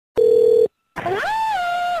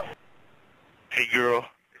Hey girl,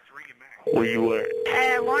 where you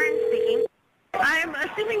at? Lauren speaking. I'm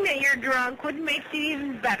assuming that you're drunk, which makes it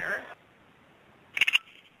even better.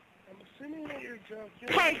 I'm assuming that you're drunk.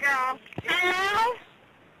 Hey girl. Hello?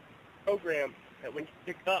 Program that when you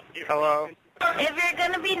pick up. Hello? If you're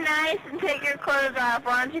gonna be nice and take your clothes off,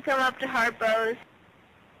 why don't you come up to Harpo's?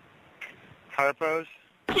 Harpo's?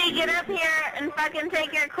 See, get up here and fucking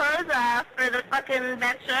take your clothes off for the fucking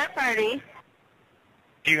bachelorette party.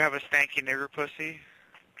 Do you have a stanky nigger pussy?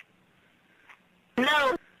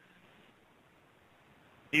 No.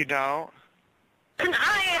 You don't? And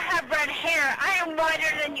I have red hair. I am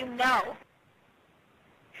whiter than you know.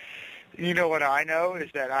 You know what I know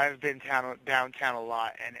is that I've been downtown a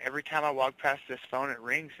lot, and every time I walk past this phone, it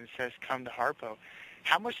rings and says, come to Harpo.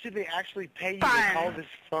 How much do they actually pay you to call this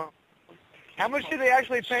phone? How much do they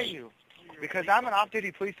actually pay you? Because I'm an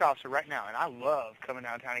off-duty police officer right now, and I love coming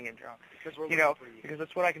downtown and getting drunk. You know, because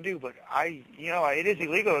that's what I can do. But it is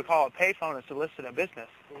illegal to call a payphone and solicit a business.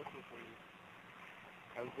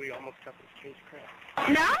 And we almost got this case cracked.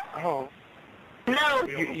 No? Oh. No.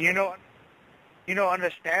 You don't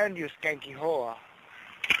understand, you skanky whore.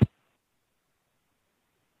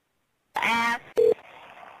 Ass.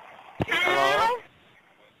 Hello?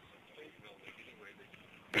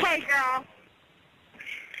 Hey, girl.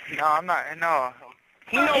 No, I'm not. No.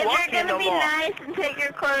 If you're gonna be nice and take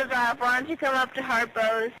your clothes off, why don't you come up to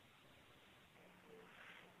Harpo's?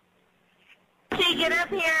 See, get up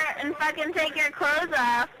here and fucking take your clothes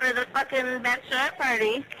off for the fucking bachelorette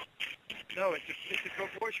party. No, it's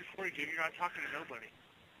a voice recording, dude. You're not talking to nobody.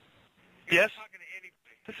 Yes? Talking to anybody.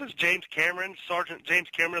 This is James Cameron, Sergeant James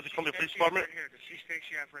Cameron of the Columbia Police Department. She thinks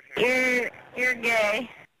you have red hair. You're gay.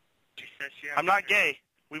 She says she has I'm not gay.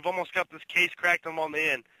 We've almost got this case cracked. I'm on the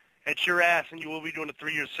end. It's your ass, and you will be doing a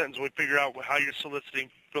 3-year sentence when we figure out how you're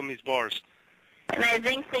soliciting from these bars. And I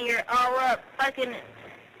think that you're all up fucking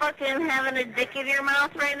having a dick in your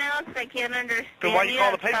mouth right now, because I can't understand you. Then why you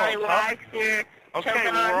call the That's payphone, probably huh? why, 'cause you're Okay,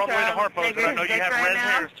 choking well, we're on on the way to some Harpo's, and I know you dick have right red now.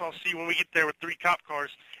 hair, so I'll see you when we get there with 3 cop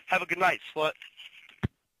cars. Have a good night, slut.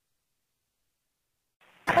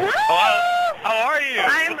 Hello? How are you?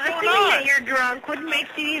 I'm What's going assuming on? that you're drunk, which makes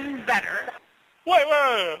it even better. Wait.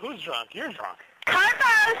 Who's drunk? You're drunk.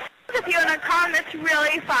 Harpo's, if you want to come, it's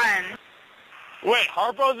really fun. Wait,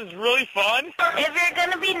 Harpo's is really fun? If you're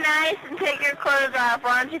going to be nice and take your clothes off,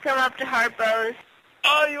 why don't you come up to Harpo's?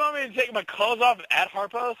 Oh, you want me to take my clothes off at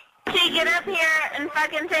Harpo's? See, get up here and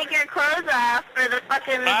fucking take your clothes off for the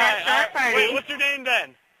fucking bachelorette party. Wait, what's your name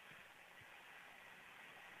then?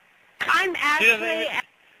 I'm Ashley.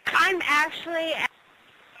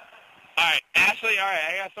 Alright, Ashley,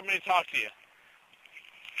 I got somebody to talk to you.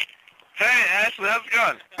 Hey, Ashley, how's it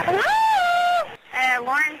going? Hello?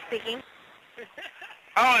 Lauren speaking.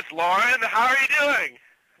 Oh, it's Lauren. How are you doing?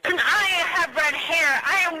 And I have red hair.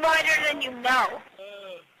 I am whiter than you know.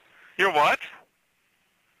 You're what?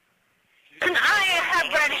 And I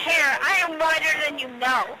have red hair. I am whiter than you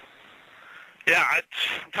know. Yeah,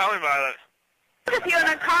 tell me about it. If you want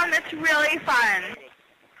to come, it's really fun.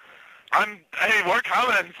 Hey, we're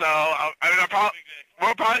coming, so,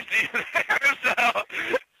 we'll probably see you there, so,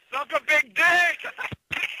 suck a big dick!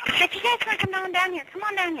 If you guys want to come down here, come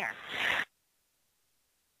on down here.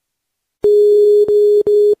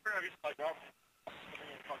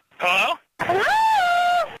 Hello?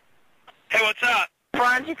 Hello? Hey, what's up?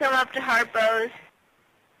 Why don't you come up to Harpo's?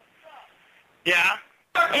 Yeah?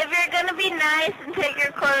 If you're going to be nice and take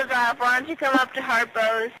your clothes off, why don't you come up to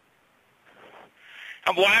Harpo's?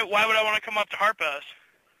 Why would I want to come up to Harpo's?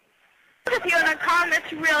 If you want to come,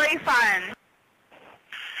 it's really fun.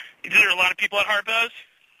 Is there a lot of people at Harpo's?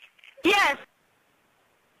 Yes.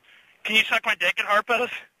 Can you suck my dick at Harpo's?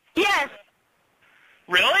 Yes.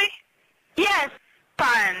 Really? Yes.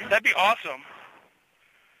 Fun. That'd be awesome.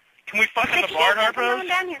 Can we fuck in the bar at Harpo's? Come on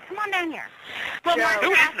down here. Come on down here. Well, Yeah. Mark,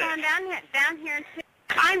 Who is pass this? on down here too.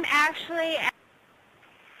 I'm Ashley.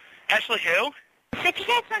 Ashley who? If you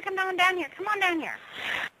guys want to come down here, come on down here.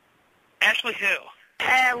 Ashley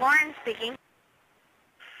who? Lauren speaking.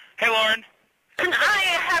 Hey, Lauren. And I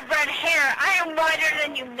have red hair. I am whiter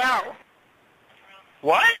than you know.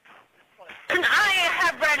 What? And I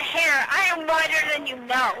have red hair. I am whiter than you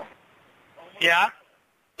know. Yeah?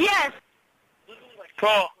 Yes.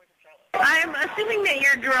 Cool. I'm assuming that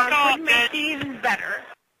you're drunk, Oh, which makes it bitch. even better.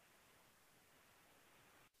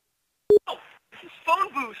 Oh, this is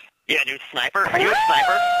phone booth. Yeah, dude, sniper? Are you a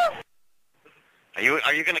sniper?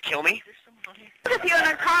 Are you gonna kill me? If you want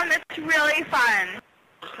to come, it's really fun.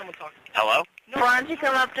 Hello? Why don't you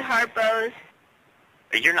come up to Harpo's?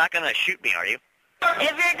 You're not gonna shoot me, are you?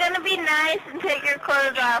 If you're going to be nice and take your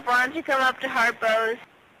clothes off, why don't you come up to Harpo's?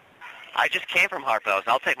 I just came from Harpo's.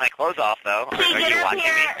 I'll take my clothes off, though. So you Are get you up watching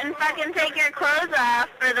here me? and fucking take your clothes off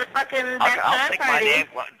for the fucking bachelorette party.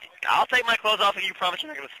 I'll take my clothes off, and you promise you're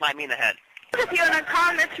not going to smack me in the head. If you want to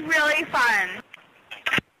call, that's really fun.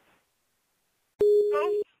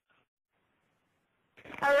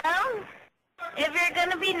 Hello? If you're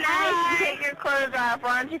going to be nice and take your clothes off,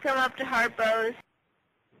 why don't you come up to Harpo's?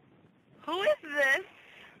 Who is this?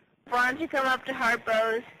 Why don't you come up to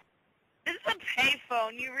Harpo's? This is a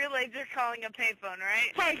payphone. You realize you're calling a payphone,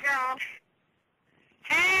 right? Hey, girl.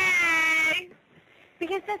 Hey!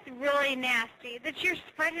 Because that's really nasty that you're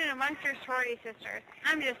spreading amongst your sorority sisters.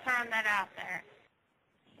 I'm just throwing that out there.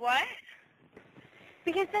 What?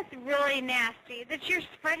 Because that's really nasty that you're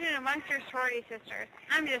spreading amongst your sorority sisters.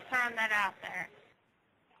 I'm just throwing that out there.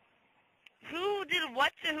 Who did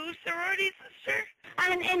what to whose sorority sister?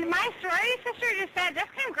 And my sorority sister just said, that's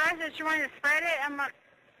kind of gross that you wanted to spread it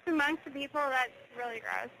amongst the people. That's really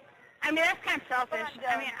gross. I mean, that's kind of selfish.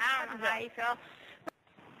 I mean, I don't know how you feel.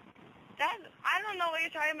 I don't know what you're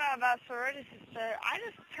talking about sorority sister. I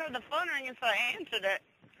just heard the phone ring and so I answered it.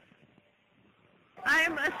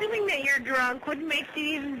 I'm assuming that you're drunk, which makes it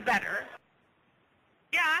even better.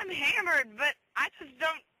 Yeah, I'm hammered, but I just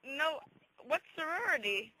don't know what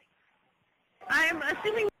sorority. I'm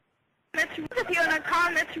assuming that's if you want to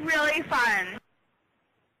call, that's really fun.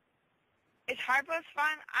 Is Harpo's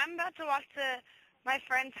fun? I'm about to walk to my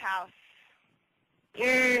friend's house.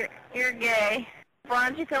 You're gay. Why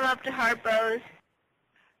don't you come up to Harpo's?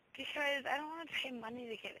 Because I don't want to pay money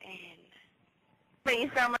to get in. But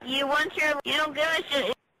you sound like you don't give a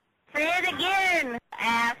shit. Say it again,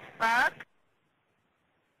 ass fuck.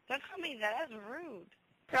 Don't call me that. That's rude.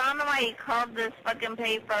 So I don't know why you called this fucking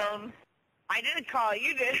payphone. I didn't call.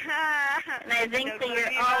 You did. And I think that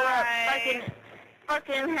you're all up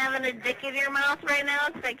fucking having a dick in your mouth right now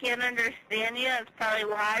because I can't understand you. That's probably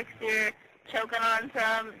why, because you're choking on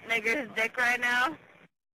some nigger's dick right now.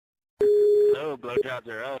 No, blowjobs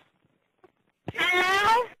are up.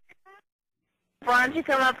 Hello? Why don't you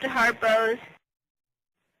come up to Harpo's?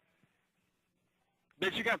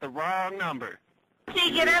 Bitch, you got the wrong number. So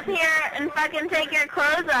you get up here and fucking take your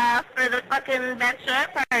clothes off for the fucking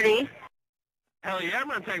bachelorette party. Hell yeah, I'm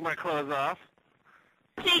gonna take my clothes off.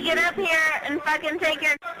 So you get up here and fucking take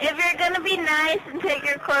your... If you're gonna be nice and take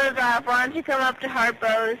your clothes off, why don't you come up to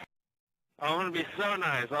Harpo's? I'm gonna be so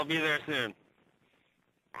nice. I'll be there soon.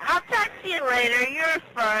 I'll talk to you later. You're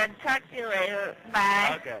fun. Talk to you later.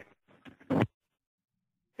 Bye. Okay.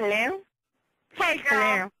 Hello? Hey,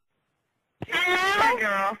 girl. Hello? Hey,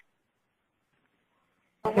 girl.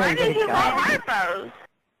 Where did you go? Harpo's.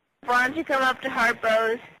 Why don't you come up to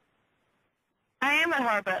Harpo's? I am at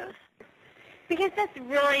Harpo's. Because that's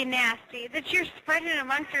really nasty that you're spreading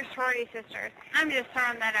amongst your sorority sisters. I'm just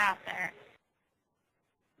throwing that out there.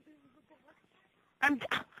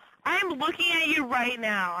 I'm looking at you right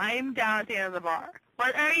now. I'm down at the end of the bar.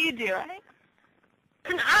 What are you doing?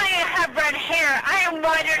 And I have red hair. I am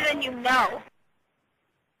whiter than you know.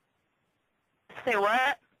 Say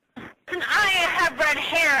what? And I have red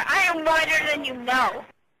hair. I am whiter than you know.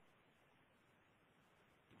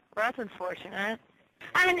 Well, that's unfortunate.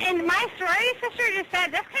 And my sorority sister just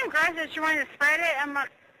said, that's kind of gross that you wanted to spread it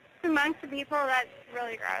amongst the people. That's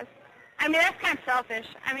really gross. I mean, that's kind of selfish.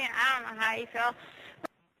 I mean, I don't know how you feel.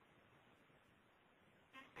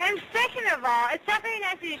 And second of all, it's not very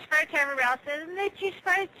nice that you spread it to everybody else, and that you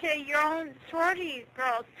spread it to your own sorority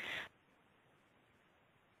girls.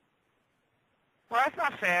 Well, that's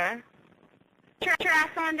not fair. Get your ass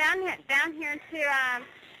on down here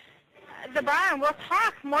to the bar, and we'll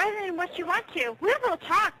talk more than what you want to. We will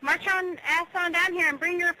talk. March on ass on down here and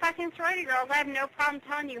bring your fucking sorority girls. I have no problem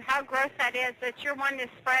telling you how gross that is that you're wanting to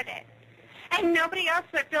spread it. And nobody else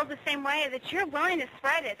would feel the same way that you're willing to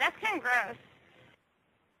spread it. That's kind of gross.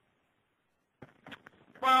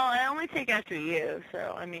 Well, I only take after you,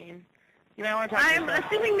 so, I mean, you might want to talk to I'm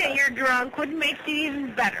assuming that you're drunk, which makes it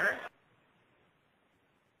even better.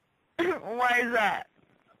 Why is that?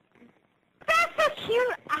 That's a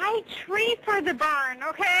cute eye tree for the barn,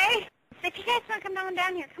 okay? If you guys want to come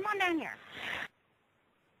down here, come on down here.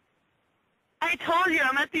 I told you,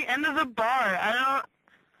 I'm at the end of the bar.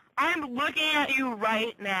 I'm looking at you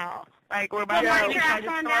right now. Like, we're about to Well, go.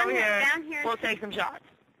 down Over here, here. down here. We'll take some shots.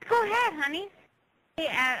 Go ahead, honey.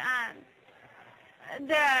 At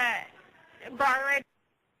the bar right.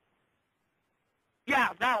 Yeah,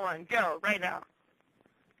 that one. Go, right now.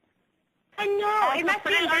 I know. It must put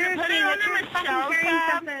be it under embarrassing that you're fucking Michelle's carrying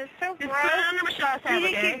tab. something that's so Just gross. put it under Michelle's tab, You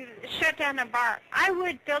okay? could shut down the bar. I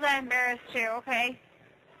would feel that embarrassed too, okay?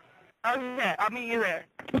 Okay, I'll meet you there.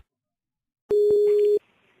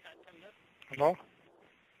 Hello?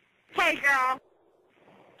 Hey, Hey, girl.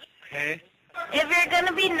 Hey? If you're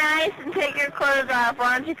gonna be nice and take your clothes off,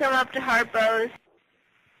 why don't you come up to Harpo's?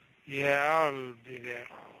 Yeah, I'll be there.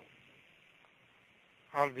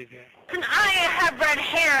 I'll be there. And I have red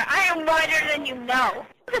hair. I am whiter than you know.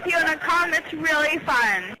 If you want to come, it's really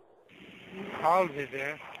fun. I'll be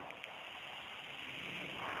there.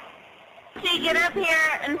 So you get up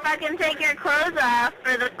here and fucking take your clothes off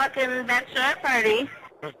for the fucking bachelorette party.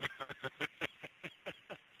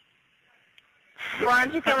 Why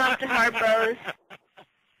don't you come up to Harpo's?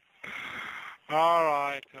 All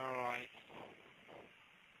right, all right.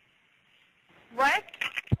 What?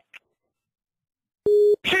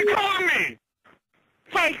 She calling me!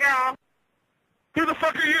 Hey, girl. Who the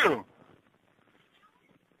fuck are you?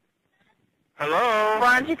 Hello?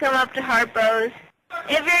 Why don't you come up to Harpo's?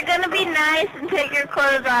 If you're gonna be nice and take your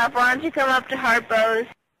clothes off, why don't you come up to Harpo's?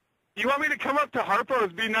 You want me to come up to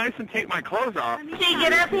Harpo's, be nice, and take my clothes off? So you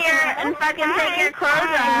get up here and fucking take your clothes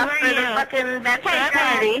off for the fucking bachelorette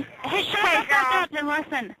party. Hey, shut the fuck up and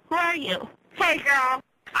listen. Who are you? Hey, girl.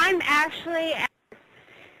 I'm Ashley.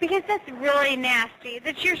 Because that's really nasty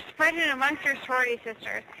that you're spreading amongst your sorority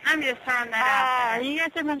sisters. I'm just throwing that out there. You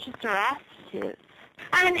guys are a bunch of prostitutes.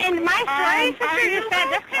 And my sorority sisters just said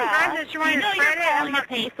that's kind of gross that you want to spread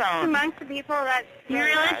it amongst the people that... You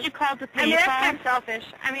realize you called the payphone? I mean, that's kind of selfish.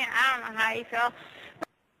 I mean, I don't know how you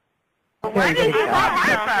feel. Why did you call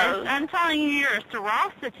Harpo's? I'm telling you, you're a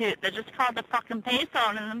prostitute that just called the fucking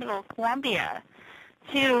payphone in the middle of Columbia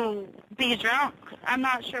to be drunk. I'm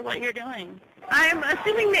not sure what you're doing. I'm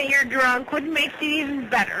assuming that you're drunk, which makes it even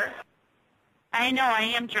better. I know I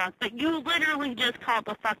am drunk, but you literally just called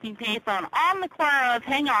the fucking payphone on the corner of,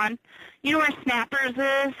 hang on, you know where Snappers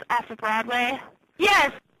is off of Broadway?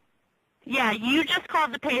 Yes. Yeah, you just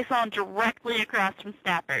called the payphone directly across from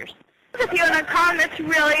Snappers. If you want to come, it's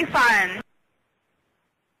really fun.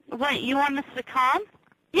 Wait, you want us to come?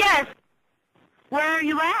 Yes. Where are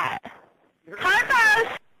you at?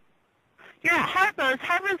 Harpo's. You're at Harpo's.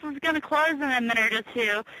 Harpo's is going to close in a minute or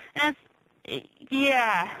two. And it's,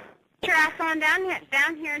 yeah. Get your ass on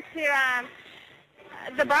down here to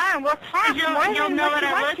the bar and we'll talk more you'll than know what I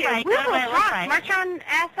you want look to. like. We What do will I look talk. like? March on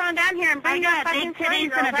ass on down here and bring I your got fucking big story titties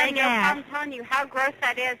girls. and a I big know ass. I'm telling you how gross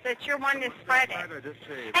that is that you're one to spread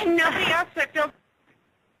it. And nobody else would feel...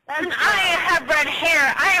 And I have red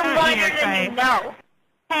hair. I am whiter than you know.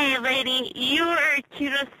 Hey, lady, you are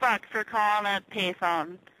cute as fuck for calling a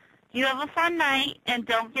payphone. You have a fun night, and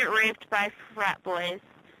don't get raped by frat boys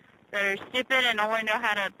that are stupid and only know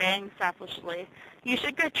how to bang selfishly. You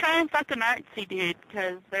should go try and fuck an artsy dude,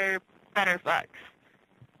 because they're better fucks.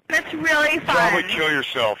 That's really fun. Probably kill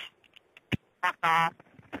yourself. Fuck off.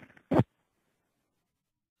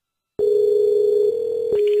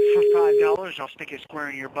 For $5, I'll stick it square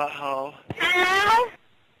in your butthole. Hello?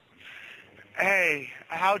 Hey,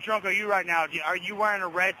 how drunk are you right now? Are you wearing a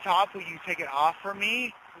red top? Will you take it off for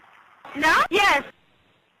me? No? Yes.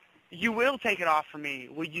 You will take it off for me.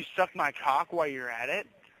 Will you suck my cock while you're at it?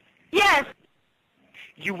 Yes.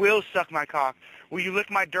 You will suck my cock. Will you lick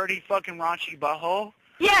my dirty fucking raunchy butthole?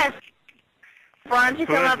 Yes. Why don't you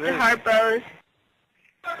come up to Harpo's?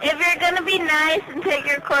 If you're going to be nice and take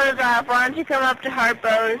your clothes off, why don't you come up to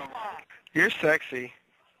Harpo's? You're sexy.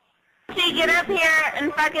 So you get up here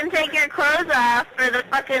and fucking take your clothes off for the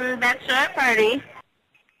fucking bachelorette party.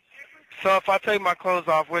 So if I take my clothes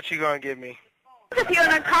off, what you gonna give me? If you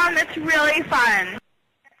want to come, it's really fun.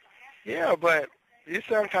 Yeah, but you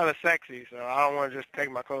sound kind of sexy, so I don't want to just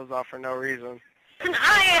take my clothes off for no reason. And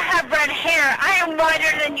I have red hair. I am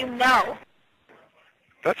whiter than you know.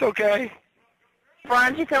 That's okay. Why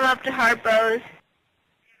don't you come up to Harpo's?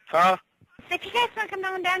 Huh? If you guys want to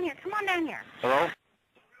come down here, come on down here. Hello?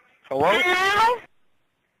 Hello? Hello?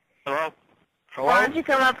 Hello? Hello? Why don't you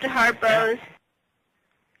come up to Harpo's?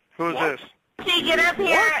 Who's this? So you get up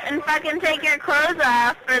here and fucking take your clothes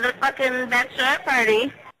off for the fucking bachelorette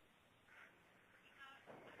party.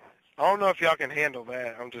 I don't know if y'all can handle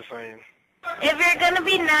that. I'm just saying. If you're going to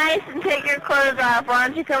be nice and take your clothes off, why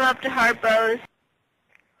don't you come up to Harpo's?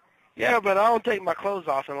 Yeah, but I don't take my clothes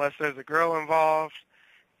off unless there's a girl involved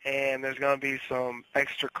and there's going to be some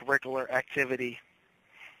extracurricular activity.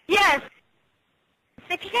 Yes.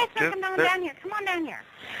 If you guys want to Just- come down here, come on down here.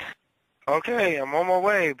 Okay, I'm on my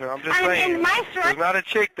way, but I'm just I'm saying. in my store. There's not a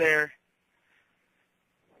chick there.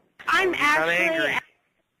 I'm Kind of actually... angry.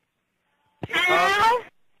 Hello?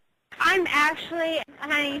 I'm actually...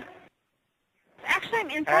 I'm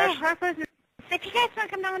inside Ash- Harpo's. If you guys want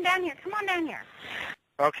to come down here, come on down here.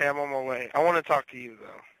 Okay, I'm on my way. I want to talk to you,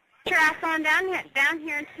 though. Get your ass on down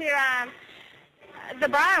here to the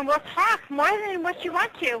bar and we'll talk more than what you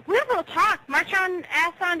want to. We will talk. March on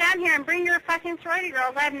ass on down here and bring your fucking sorority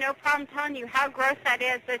girls. I have no problem telling you how gross that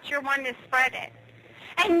is, that you're wanting to spread it.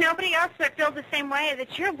 And nobody else would feel the same way,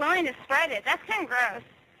 that you're willing to spread it. That's kind of gross.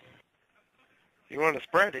 You want to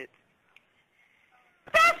spread it?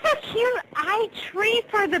 That's a cute eye tree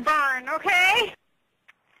for the barn, okay?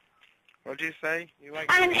 What'd you say? You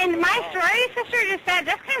like? And my sorority sister just said,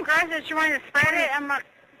 that's kind of gross that you want to spread it. I'm like,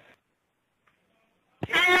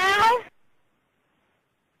 hello?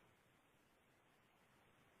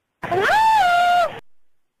 Hello?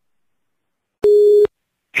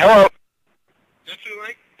 Hello.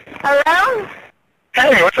 Hello?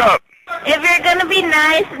 Hey, what's up? If you're going to be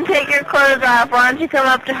nice and take your clothes off, why don't you come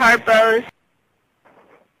up to Harpo's?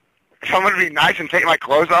 If I'm gonna be nice and take my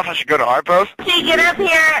clothes off, I should go to Harpo's? So you get up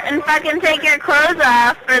here and fucking take your clothes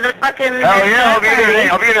off for the fucking... Hell yeah, I'll be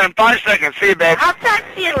there. I'll be there in 5 seconds. See you, babe. I'll talk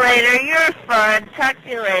to you later. You're fun. Talk to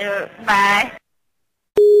you later. Bye.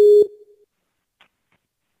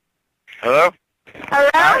 Hello? Hello?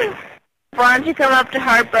 Hi. Why don't you come up to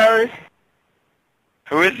Harpo's?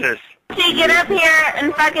 Who is this? So you get up here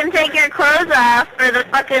and fucking take your clothes off for the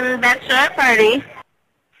fucking bachelorette party.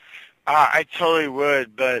 I totally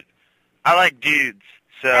would, but I like dudes,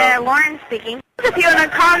 so... Lauren speaking. If you want to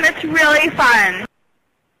come, it's really fun.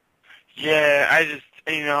 Yeah,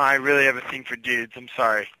 I really have a thing for dudes. I'm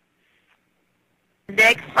sorry.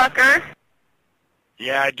 Dick fucker.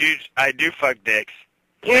 Yeah, I do fuck dicks.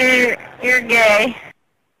 You're gay.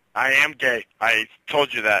 I am gay. I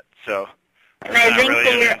told you that, so... And I think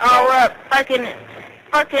that you're all up fucking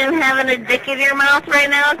having a dick in your mouth right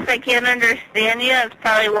now because I can't understand you. That's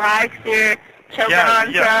probably why, because you're choking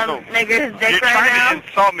on some nigger's dick right now. You're trying to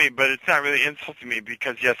insult me, but it's not really insulting me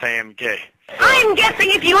because, yes, I am gay. So. I'm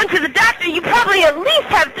guessing if you went to the doctor, you probably at least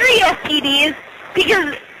have 3 STDs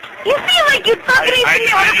because you seem like you'd fucking even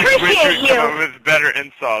appreciate you. Come up with better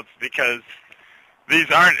insults because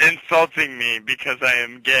these aren't insulting me because I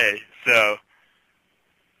am gay, so...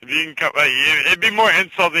 If you can come, it'd be more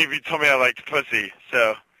insulting if you told me I liked pussy,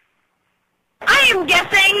 so... I am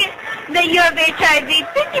guessing that you have HIV.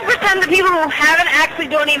 50% of the people who have it actually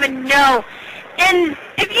don't even know. And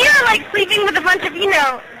if you're, like, sleeping with a bunch of,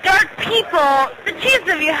 dark people, the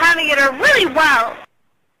chances of you having it are really well.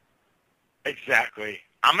 Exactly.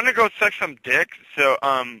 I'm gonna go suck some dick, so,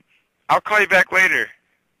 I'll call you back later.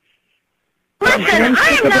 Listen,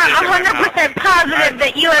 I am not 100% positive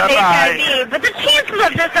that you have HIV, but the chances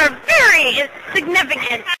of this are very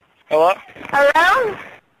significant. Hello? Hello?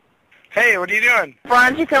 Hey, what are you doing? Why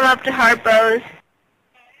don't you come up to Harpo's?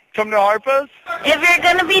 Come to Harpo's? If you're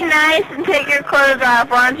going to be nice and take your clothes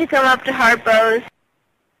off, why don't you come up to Harpo's?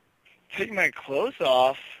 Take my clothes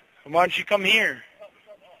off? Why don't you come here?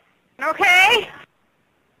 Okay.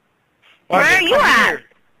 Where are you at?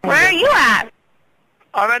 Where are you at?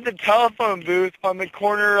 I'm at the telephone booth on the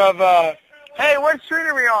corner of, Hey, what street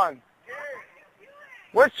are we on?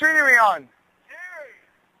 What street are we on?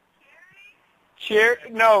 Cherry.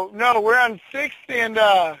 No, we're on 6th and,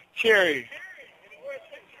 Cherry.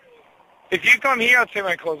 If you come here, I'll take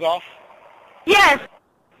my clothes off. Yes.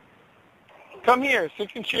 Come here,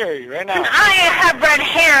 6th and Cherry, right now. And I have red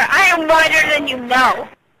hair. I am whiter than you know.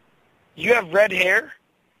 You have red hair?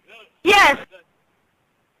 Yes.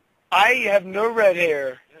 I have no red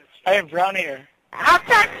hair. I have brown hair. I'll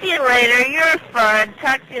talk to you later. You're fun.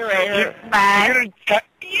 Talk to you later. Bye.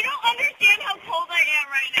 You don't understand how cold I am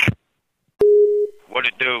right now. What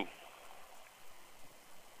it do?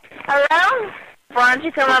 Hello? Why don't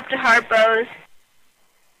you come up to Harpo's?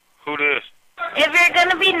 Who this? If you're going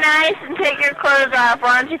to be nice and take your clothes off,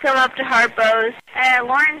 why don't you come up to Harpo's?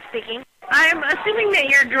 Lauren speaking. I'm assuming that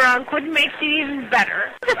you're drunk, which makes it even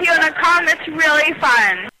better. If you want to come, it's really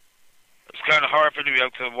fun. It's kind of hard for me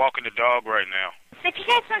to walking the dog right now. If you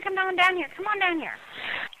guys want to come down here, come on down here.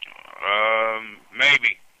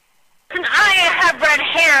 Maybe. And I have red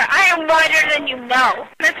hair. I am whiter than you know.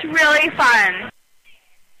 It's really fun.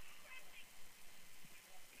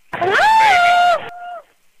 Hello?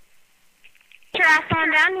 Get your ass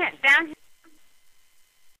on down here.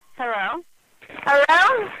 Hello?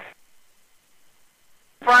 Hello?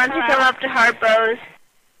 Why don't you come up to Harpo's?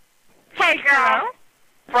 Hey, girl.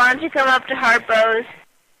 Why don't you come up to Harpo's?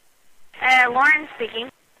 Lauren speaking.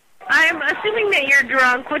 I'm assuming that you're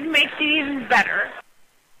drunk, which makes it even better.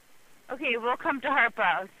 Okay, we'll come to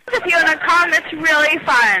Harpo's. If you want to come, it's really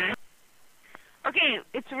fun. Okay,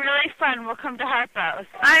 it's really fun. We'll come to Harpo's.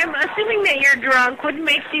 I'm assuming that you're drunk, which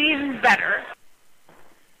makes it even better.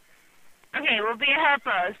 Okay, we'll be at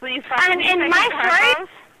Harpo's. Will you fucking And in my Harpo's?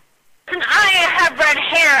 And I have red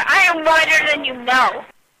hair. I am whiter than you know.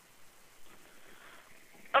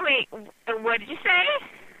 Oh, wait, what did you say?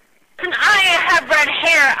 I have red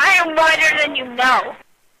hair. I am whiter than you know.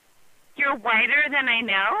 You're whiter than I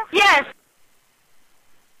know? Yes.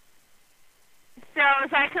 So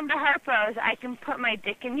if I come to Harpo's, I can put my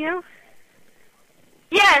dick in you?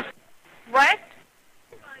 Yes. What?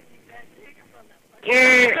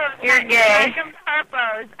 You're gay. If I come to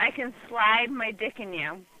Harpo's, I can slide my dick in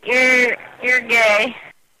you. You're gay.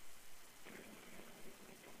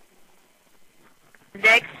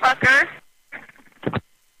 Dick fucker.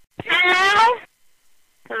 Hello?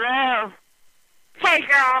 Hello. Hey,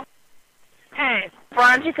 girl. Hey.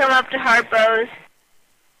 Why don't you come up to Harpo's?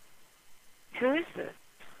 Who is this?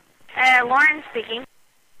 Lauren speaking.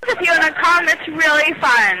 If you want to call, that's really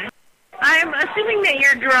fun. I'm assuming that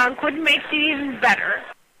you're drunk, which makes it even better.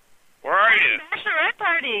 Where are you? Bachelorette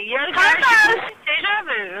party. You're Harpo's. Deja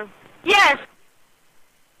vu. Yes.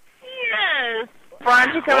 Yes. Why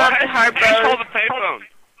don't you come up to Harpo's? Call the payphone.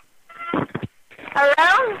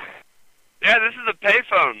 Hello? Yeah, this is the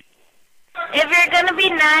payphone. If you're going to be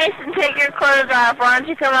nice and take your clothes off, why don't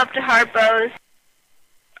you come up to Harpo's?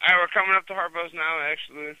 Alright, we're coming up to Harpo's now,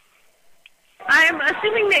 actually. I'm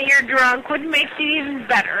assuming that you're drunk, which makes it even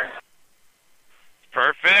better.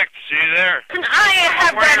 Perfect. See you there. And I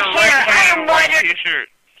have red hair. I am whiter. T-shirt.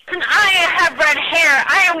 And I have red hair.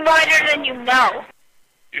 I am whiter than you know.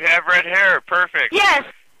 You have red hair. Perfect. Yes.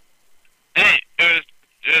 Hey,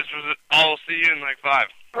 I'll see you in like 5.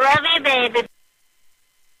 Love you, baby.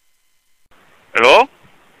 Hello?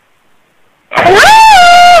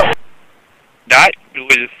 Hello? That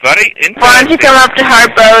was very interesting. Why don't you come up to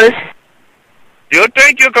Harpo's? Do you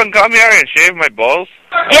think you can come here and shave my balls?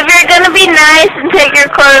 If you're going to be nice and take your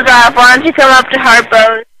clothes off, why don't you come up to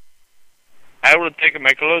Harpo's? I will take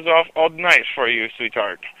my clothes off all night for you,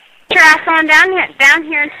 sweetheart. Get your ass on down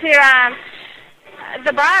here to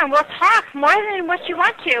the bar, and we'll talk more than what you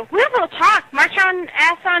want to. We will talk. March on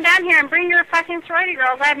ass on down here and bring your fucking sorority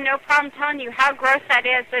girls. I have no problem telling you how gross that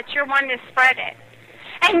is, that you're wanting to spread it.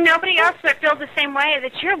 And nobody else would feel the same way,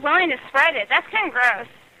 that you're willing to spread it. That's kind of gross.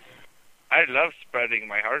 I love spreading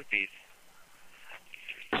my heartbeat.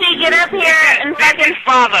 So you get up here and fucking...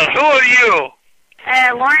 Father, who are you?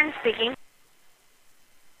 Lauren speaking.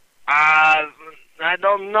 I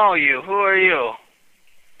don't know you. Who are you?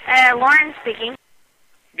 Lauren speaking.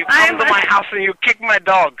 You come to my house and you kick my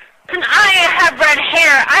dog. And I have red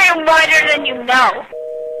hair. I am whiter than you know.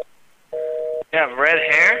 You have red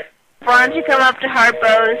hair? Why don't you come up to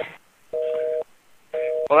Harpo's?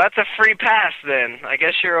 Well, that's a free pass then. I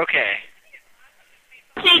guess you're okay.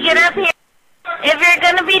 So you get up here. If you're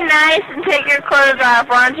going to be nice and take your clothes off,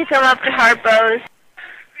 why don't you come up to Harpo's?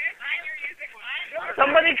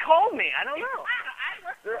 Somebody called me. I don't know.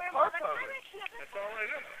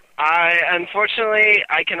 Unfortunately,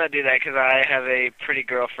 I cannot do that because I have a pretty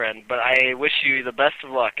girlfriend, but I wish you the best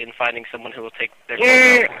of luck in finding someone who will take their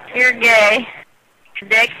clothes off. You're gay.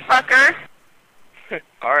 Dick fucker.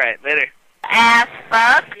 Alright, later. Ass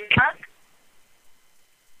fuck.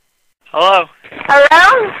 Hello?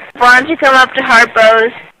 Hello? Why don't you come up to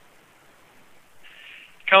Harpo's?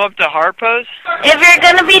 Come up to Harpo's? If you're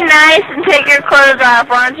going to be nice and take your clothes off,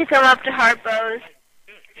 why don't you come up to Harpo's?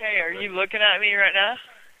 Hey, are you looking at me right now?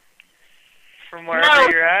 From wherever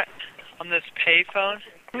you're at? On this payphone?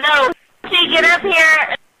 No. So you get up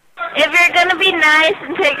here. If you're going to be nice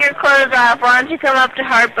and take your clothes off, why don't you come up to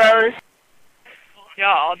Harpo's?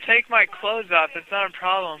 Yeah, I'll take my clothes off. That's not a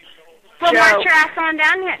problem. Well, march your ass on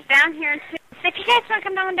down here too. If you guys want to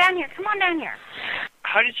come down here, come on down here.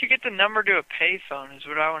 How did you get the number to a payphone is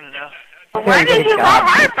what I want to know. Why did you call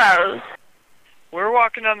Harpo's? We're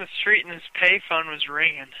walking down the street and this payphone was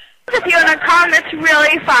ringing. If you want to call, that's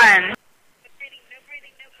really fun.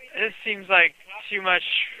 This seems like too much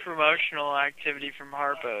promotional activity from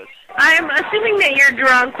Harpo's. I'm assuming that you're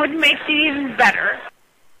drunk, which makes it even better.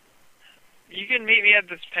 You can meet me at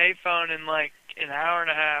this payphone in like an hour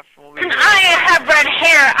and a half. We'll be and I have red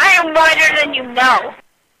hair. I am whiter than you know.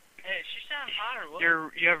 Hey, she sounds hot or what?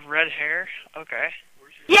 You have red hair? Okay.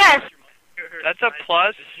 Yes. That's a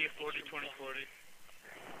plus.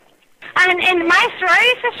 And my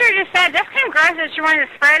sorority sister just said that's kind of gross that she wanted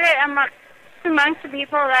to spread it amongst the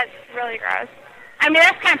people. That's really gross. I mean,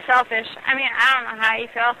 that's kind of selfish. I mean, I don't know how you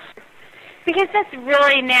feel. Because that's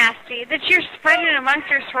really nasty that you're spreading it amongst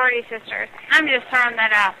your sorority sisters. I'm just throwing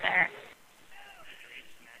that out there.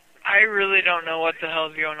 I really don't know what the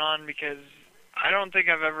hell's going on because I don't think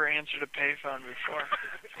I've ever answered a payphone before.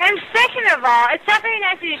 And second of all, it's not very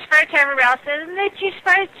nice that you spread it to everybody else, and that you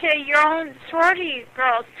spread it to your own sorority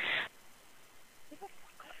girls.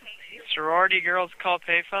 Sorority girls call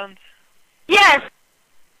payphones? Yes.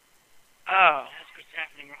 Oh.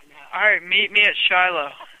 All right, meet me at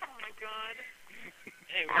Shiloh.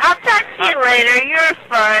 I'll talk to you later. You're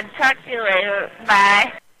fun. Talk to you later.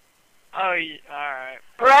 Bye. Oh, all right.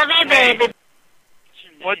 Love you, baby.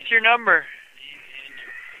 What's your number?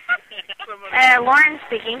 Lauren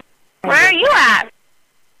speaking. Where are you at?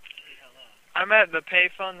 I'm at the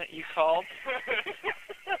payphone that you called.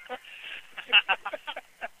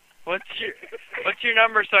 What's your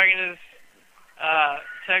number so I can just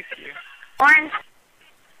text you? Lauren.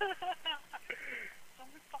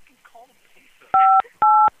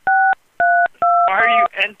 Why are you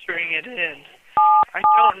entering it in? I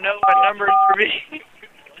don't know what numbers are being.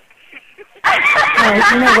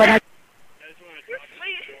 You know what?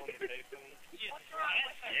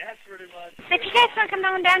 If you guys want to come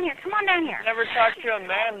on down here, come on down here. Never talked to a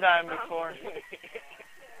man dime before.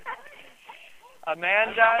 A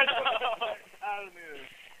man dime?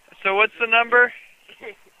 So what's the number?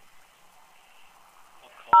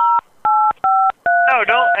 No,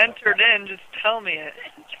 don't enter it in. Just tell me it.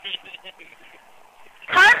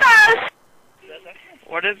 Carpos!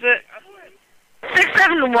 What is it?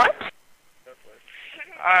 671.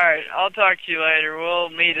 Alright, I'll talk to you later. We'll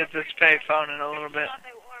meet at this payphone in a little bit.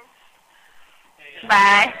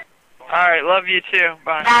 Bye. Alright, love you too.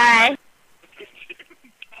 Bye. Bye. Did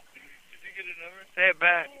you get a number? Say it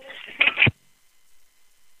back.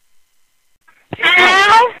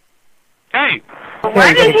 Hello? Hey.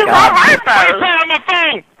 Why did you call Harpo's? On my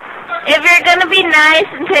phone. If you're gonna be nice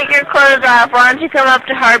and take your clothes off, why don't you come up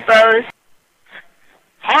to Harpo's?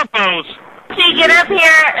 Harpo's. So you get up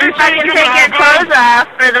here and fucking take your clothes off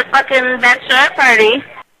for the fucking bachelorette party.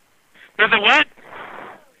 For the what?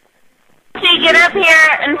 So you get up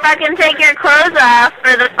here and fucking take your clothes off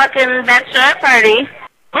for the fucking bachelorette party.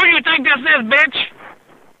 Who do you think this is, bitch?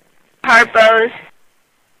 Harpo's.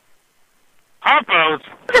 Harpo's.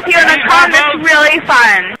 If you're in a car, that's really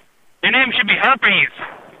fun. Your name should be Herpes.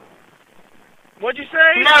 What'd you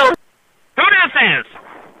say? No. Who this is?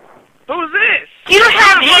 Who's this? You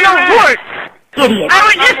have anal warts. Idiot. I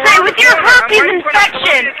would just say with your herpes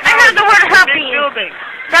infection. I heard the word herpes.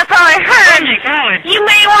 That's all I heard. You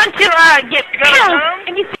may want to get killed.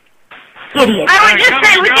 Idiot. I would just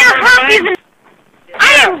say with your herpes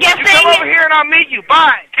I am guessing. You come over here and I'll meet you.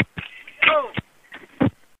 Bye.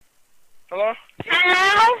 Hello?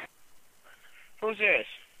 Hello? Who's this?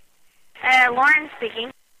 Lauren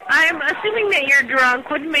speaking. I'm assuming that you're drunk,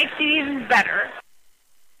 which makes it even better.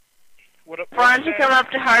 Why don't you come up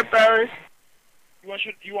to Harpo's?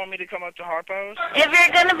 You want me to come up to Harpo's? If you're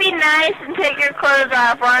gonna be nice and take your clothes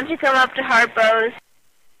off, why don't you come up to Harpo's?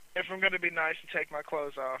 If I'm gonna be nice and take my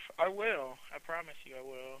clothes off, I will. I promise you I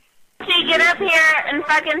will. So you get up here and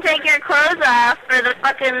fucking take your clothes off for the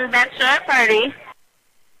fucking bachelorette party.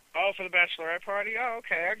 Oh, for the bachelorette party? Oh,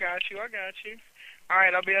 okay, I got you.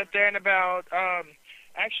 Alright, I'll be up there in about, hold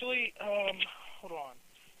on.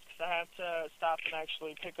 I have to stop and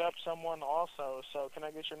actually pick up someone also, so can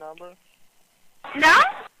I get your number? No?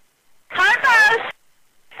 Carpos!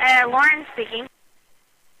 Lauren speaking.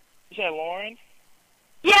 You said Lauren?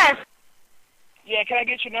 Yes. Yeah, can I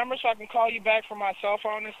get your number so I can call you back from my cell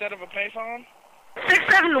phone instead of a payphone?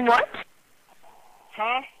 671 what?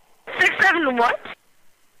 Huh? 671 what?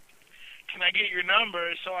 Can I get your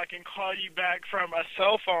number so I can call you back from a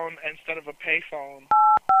cell phone instead of a payphone?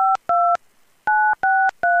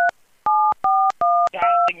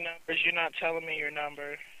 Dialing numbers, you're not telling me your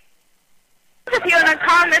number. If you're in a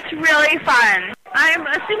car, that's really fun. I'm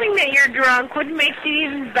assuming that you're drunk, which makes it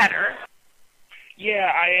even better. Yeah,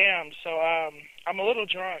 I am. So, I'm a little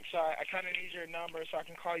drunk, so I kind of need your number so I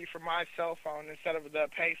can call you from my cell phone instead of the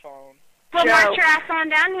payphone. Well, march your ass on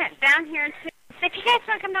down here too. If you guys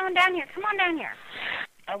want to come down here, come on down here.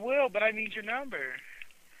 I will, but I need your number.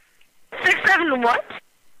 671 what?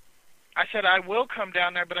 I said I will come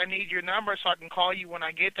down there, but I need your number so I can call you when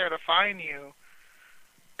I get there to find you.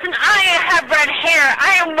 And I have red hair.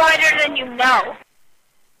 I am whiter than you know.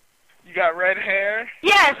 You got red hair?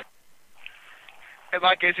 Yes. And,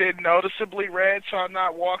 like, is it noticeably red so I'm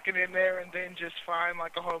not walking in there and then just find,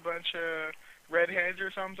 like, a whole bunch of redheads or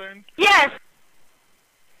something? Yes.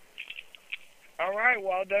 All right,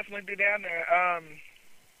 well, I'll definitely be down there.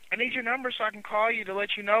 I need your number so I can call you to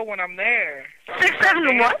let you know when I'm there.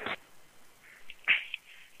 671 what?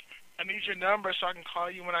 I need your number so I can call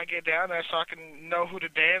you when I get down there so I can know who to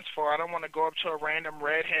dance for. I don't want to go up to a random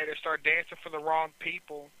redhead and start dancing for the wrong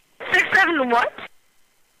people. 671 what?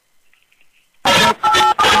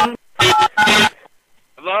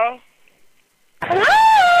 Hello?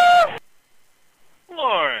 Hello?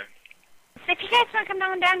 Lauren. If you guys want to come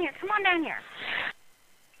down here, come on down here.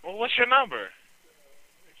 Well, what's your number?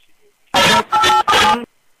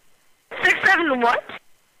 67 what?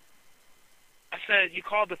 I said you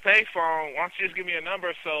called the payphone. Why don't you just give me a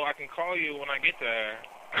number so I can call you when I get there?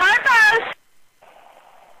 Harpo's!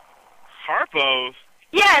 Harpo's?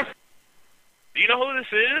 Yes. Do you know who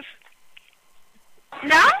this is?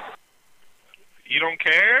 No? You don't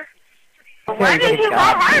care? Why did you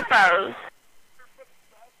call Harpo's?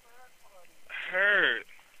 Heard.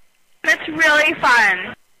 That's really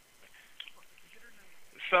fun.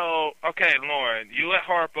 So, okay, Lauren, you at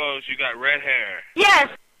Harpo's, you got red hair. Yes.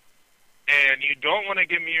 And you don't want to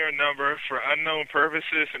give me your number for unknown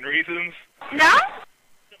purposes and reasons? No?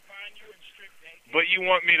 But you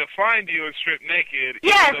want me to find you and strip naked,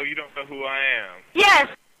 yes. Even though you don't know who I am? Yes.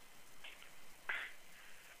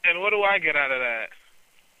 And what do I get out of that?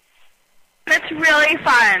 That's really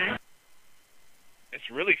fun. It's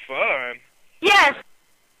really fun? Yes.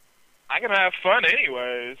 I can have fun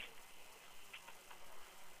anyways.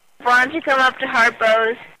 Why don't you come up to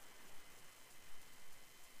Harpo's?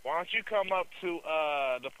 Why don't you come up to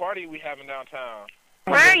the party we have in downtown?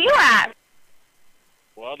 Where are you at?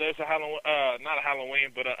 Well, there's a Halloween, not a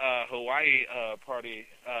Halloween, but a Hawaii party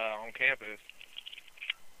on campus.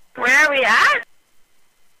 Where are we at?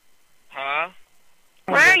 Huh?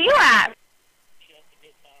 Where are you at?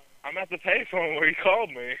 I'm at the payphone where you called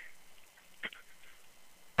me.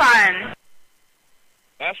 Fun.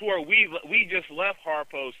 That's where we just left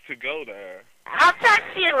Harpo's to go there. I'll talk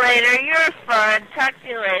to you later. You're fun. Talk to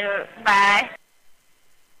you later. Bye.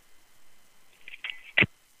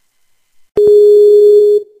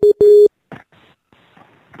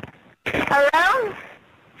 Hello?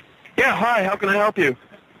 Yeah, hi, how can I help you?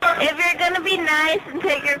 If you're going to be nice and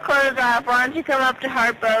take your clothes off, why don't you come up to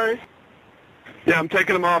Harpo's? Yeah, I'm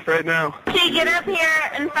taking them off right now. So you get up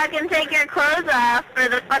here and fucking take your clothes off for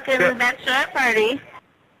the fucking bachelorette party.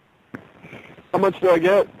 How much do I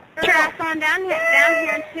get? Your ass on down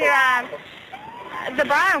here to the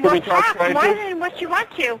bar and we'll talk more than what you want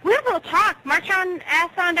to. We will talk. March on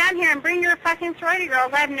ass on down here and bring your fucking sorority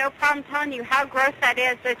girls. I have no problem telling you how gross that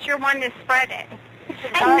is, that you're one to spread it.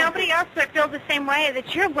 And nobody else would feel the same way,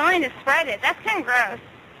 that you're willing to spread it. That's kind of gross.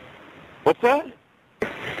 What's that?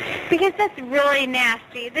 Because that's really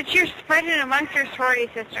nasty, that you're spreading it amongst your sorority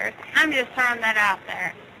sisters. I'm just throwing that out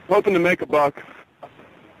there. Hoping to make a buck.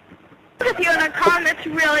 If you want to call, that's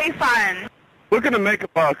really fun. Looking to make a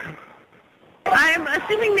buck. I'm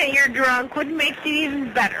assuming that you're drunk, which makes it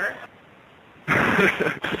even better.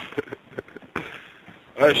 I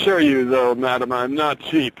assure you, though, madam, I'm not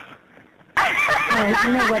cheap. You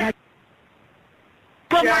know what?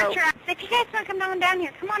 Well, March your ass. If you guys want to come down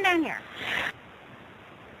here, come on down here.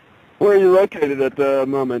 Where are you located at the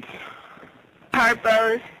moment?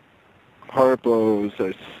 Harpo's. Harpo's,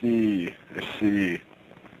 I see. I see.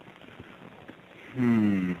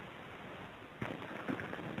 Can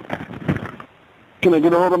I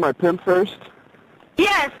get a hold of my pimp first?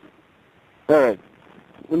 Yes. All right.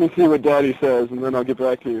 Let me see what Daddy says, and then I'll get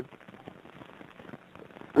back to you.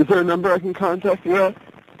 Is there a number I can contact you at?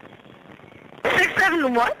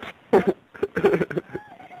 67 what?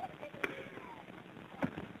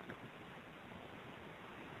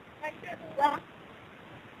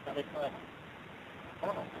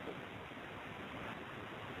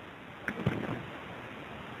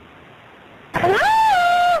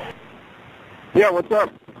 Yeah, what's up?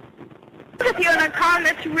 If you want to call,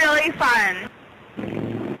 that's really fun.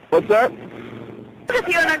 What's that? If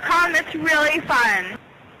you want to call, that's really fun.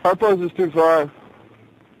 Harpo's is too far.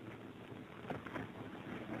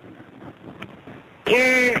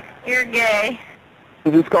 You're gay.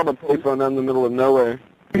 You just called a payphone out in the middle of nowhere.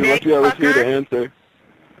 You're lucky I was here to answer.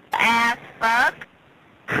 Ass fuck.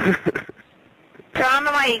 Tell him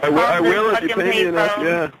why you I called this will if you fucking pay me enough, payphone.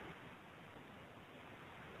 yeah.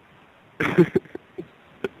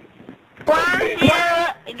 Why don't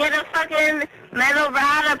you get a fucking metal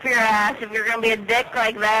rod up your ass if you're gonna be a dick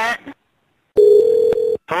like that?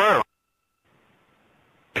 Hello?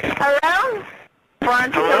 Hello? Why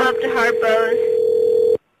don't you come up to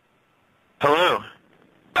Harpo's? Hello?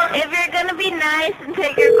 If you're gonna be nice and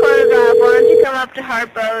take your clothes off, why don't you come up to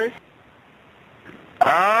Harpo's?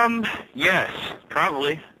 Yes,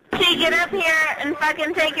 probably. So you get up here and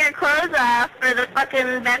fucking take your clothes off for the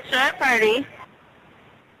fucking bachelorette party.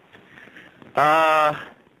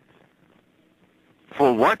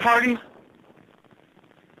 For what party?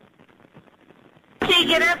 So you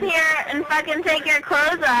get up here and fucking take your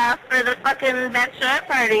clothes off for the fucking bachelorette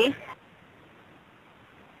party.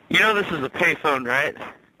 You know this is a payphone, right?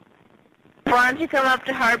 Why don't you come up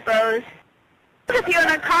to Harpo's? If you want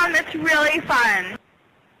to call, that's really fun.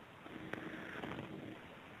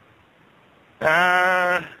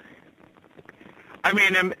 I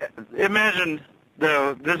mean, imagine,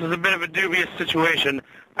 though, this is a bit of a dubious situation.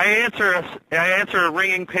 I answer a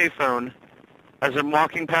ringing payphone as I'm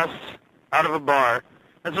walking past out of a bar,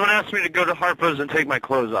 and someone asks me to go to Harpo's and take my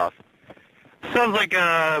clothes off. Sounds like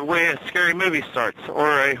a way a scary movie starts,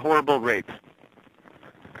 or a horrible rape.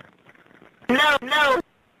 No.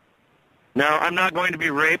 No, I'm not going to be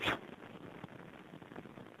raped.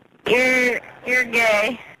 You're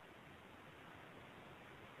gay.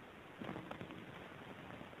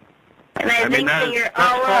 And I mean, think that you're that's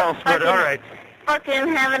all false, up but all right. fucking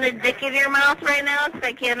having a dick in your mouth right now because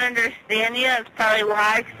I can't understand you. That's probably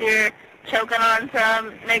why, 'cause you're choking on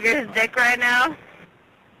some nigger's dick right now.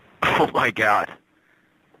 Oh, my God.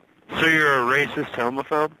 So you're a racist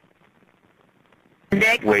homophobe?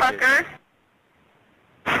 Dick fucker.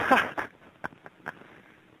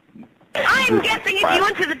 I'm guessing if you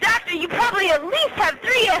went to the doctor, you probably at least have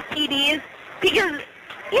 3 STDs because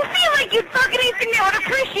you seem like you'd fucking anything that would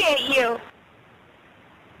appreciate you.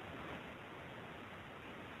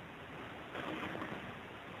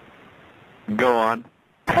 Go on.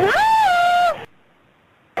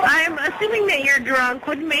 I'm assuming that you're drunk,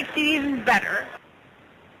 which makes it even better.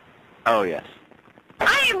 Oh, yes.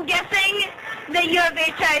 I am guessing that you have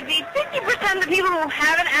HIV. 50% of the people who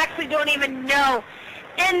have it actually don't even know.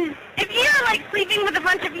 And if you're like sleeping with a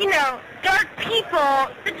bunch of, dark people,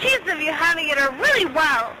 the chances of you having it are really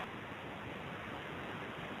well.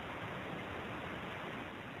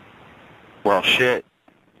 Well, shit.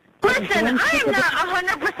 Listen, I am not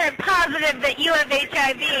 100% positive that you have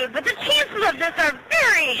HIV, but the chances of this are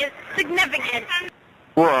very significant.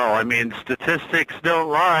 Well, I mean, statistics don't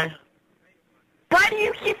lie. Why do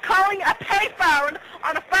you keep calling a payphone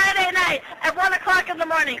on a Friday night at 1 o'clock in the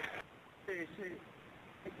morning?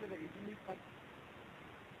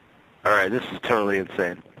 All right, this is totally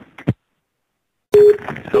insane.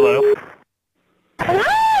 Hello? Hello?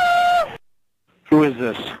 Who is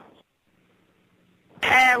this?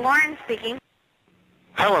 Lauren speaking.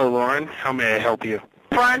 Hello, Lauren. How may I help you?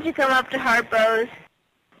 Why don't you come up to Harpo's?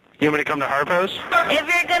 You want me to come to Harpo's? If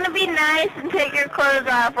you're going to be nice and take your clothes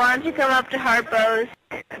off, why don't you come up to Harpo's?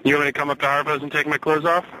 You want me to come up to Harpo's and take my clothes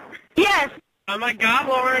off? Yes. Oh, my God,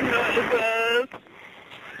 Lauren.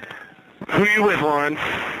 Who are you with, Lauren?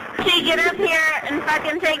 So you get up here and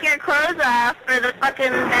fucking take your clothes off for the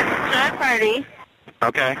fucking bachelorette party.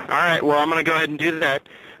 Okay. All right. Well, I'm going to go ahead and do that.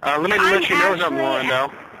 Let me let you know something, Lauren,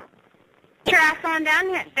 though. Get your ass on down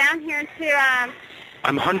here to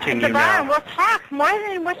I'm hunting the you bar, now. and we'll talk more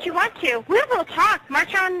than what you want to. We will talk.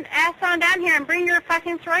 March on ass on down here and bring your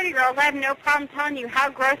fucking sorority girls. I have no problem telling you how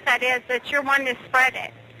gross that is, that you're one to spread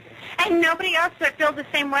it. And nobody else would feel the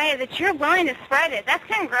same way, that you're willing to spread it. That's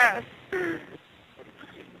kind of gross.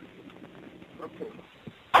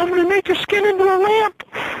 I'm going to make your skin into a lamp.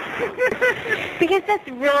 Because that's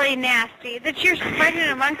really nasty, that you're spreading it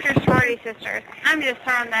amongst your sorority sisters. I'm just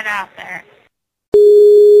throwing that out there.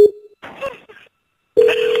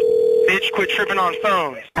 Bitch, quit tripping on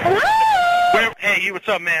phones. Hey, what's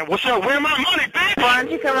up, man? What's up? Where my money, bitch? Why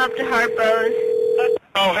don't you come up to Harpo's?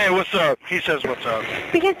 Oh, hey, what's up? He says what's up.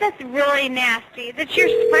 Because that's really nasty, that you're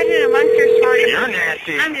spreading it amongst your sorority You're sisters.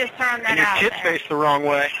 nasty. I'm just throwing that And your out kid's there. faced the wrong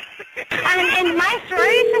way. And my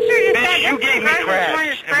sorority sister just Bitch, said you this gave me is the crap, one to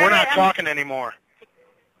and spread we're not it. talking anymore.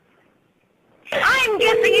 I'm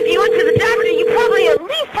guessing if you went to the doctor, you probably at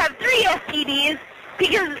least have 3 STDs,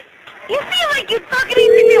 because you seem like you'd fucking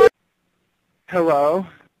anything that would... Hello?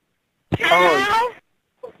 Hello?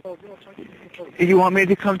 You want me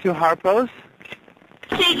to come to Harpo's?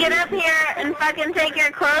 So you get up here and fucking take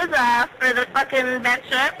your clothes off for the fucking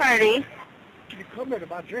bachelorette party. You come here to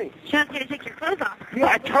my drink. She wants you to take your clothes off. Yeah,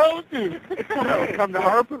 I told you. Come to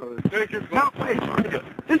Harpo's. No, please.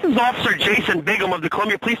 This is Officer Jason Bigham of the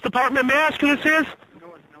Columbia Police Department. May I ask who this is?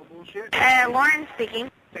 No bullshit. Lauren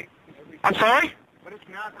speaking. I'm sorry? But it's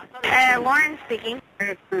not. Lauren speaking.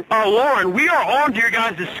 Oh, Lauren, we are on to your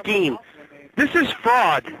guys' scheme. This is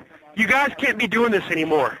fraud. You guys can't be doing this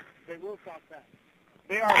anymore. They will stop that.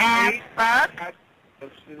 They are Ass fuck.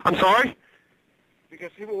 I'm sorry?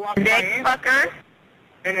 Because people walk by Dick in, fucker.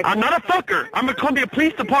 and it's I'm not a fucker. I'm a Columbia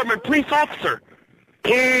Police Department police officer.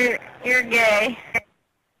 You're gay.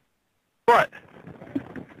 What?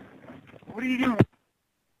 What are you doing?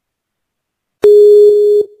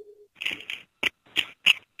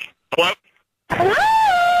 Hello?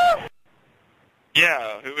 Hello?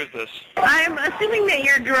 Yeah, who is this? I'm assuming that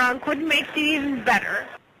you're drunk, which makes it even better.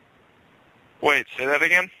 Wait, say that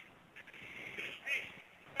again?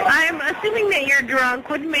 I'm assuming that you're drunk,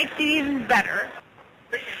 which makes it even better.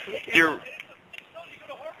 You're...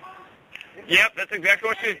 Yep, that's exactly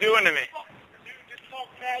what she's doing to me. Dude, just talk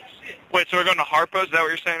bad shit. Wait, so we're going to Harpo's? Is that what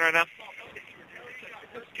you're saying right now?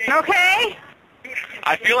 Okay?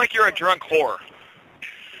 I feel like you're a drunk whore.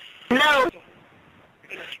 No.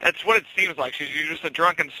 That's what it seems like. You're just a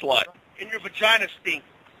drunken slut. And your vagina stinks.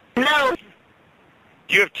 No.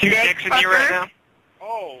 You have two dicks in you right now?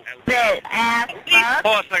 Oh. That ass fuck.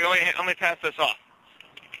 Hold on a second. Let me pass this off.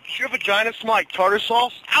 Does your vagina smell like tartar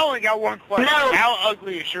sauce? I only got one question. No. How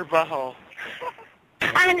ugly is your butthole?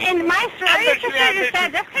 And my story bet you sister that just bitch said,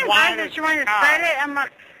 is that's kind of blind gross as that you want to God. spread it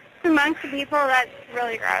amongst the people. That's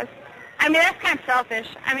really gross. I mean, that's kind of selfish.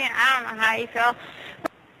 I mean, I don't know how you feel.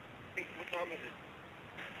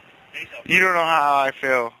 You don't know how I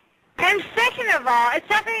feel. And second of all, it's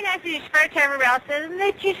not very nice that you spread it to everybody else, and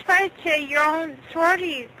that you spread it to your own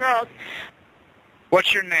sorority girls.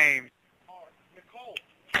 What's your name?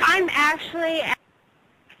 I'm Ashley.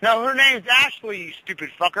 No, her name's Ashley, you stupid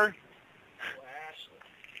fucker.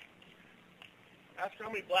 Ask how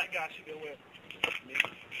many black guys you go with.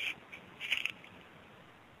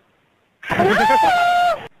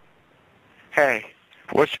 Hey,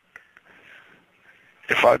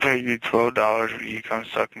 if I pay you $12, will you come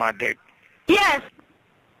suck my dick? Yes.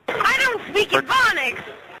 I don't speak Ebonics.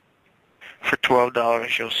 For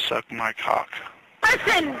 $12, you'll suck my cock.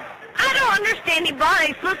 Listen, I don't understand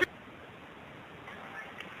Ebonics. Listen.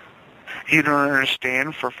 You don't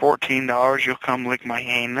understand? For $14, you'll come lick my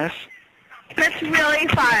anus? That's really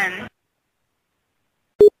fun.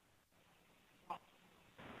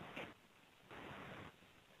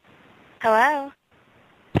 Hello?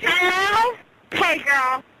 Hello? Hey,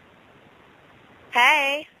 girl.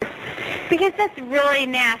 Hey. Because that's really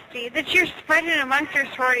nasty that you're spreading amongst your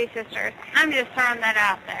sorority sisters. I'm just throwing that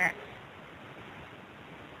out there.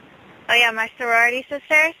 Oh, yeah, my sorority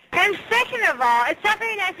sisters? And second of all, it's not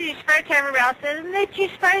very nice that you spread it to everybody else, and that you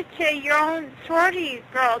spread it to your own sorority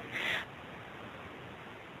girls.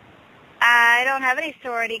 I don't have any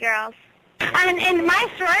sorority girls. And my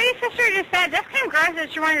sorority sister just said, that's kind of gross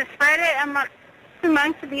that you want to spread it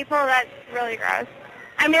amongst the people. That's really gross.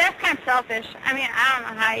 I mean, that's kind of selfish. I mean, I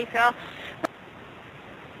don't know how you feel.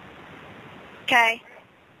 Okay.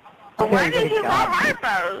 Why did you want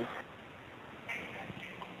Harpo's?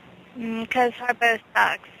 Because Harpo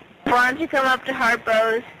sucks. Why don't you come up to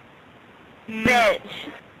Harpo's?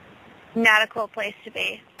 Bitch. Not a cool place to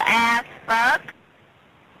be. Ass fuck.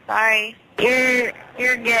 Sorry.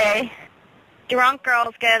 You're gay. Drunk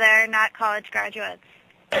girls go there, not college graduates.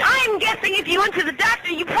 I'm guessing if you went to the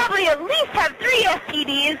doctor, you probably at least have 3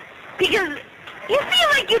 STDs, because you seem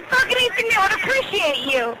like you'd fuck anything that would appreciate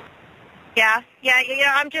you. Yeah,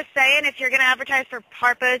 I'm just saying, if you're going to advertise for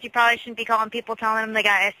Harpo's, you probably shouldn't be calling people telling them they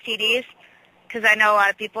got STDs, because I know a lot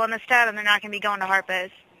of people in this town, and they're not going to be going to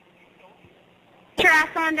Harpo's. Get your ass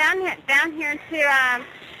on down here to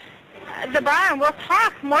the bar, and we'll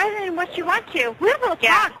talk more than what you want to. We will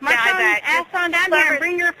talk. March on ass on down here and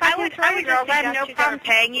bring your fucking sorority girls. I have no problem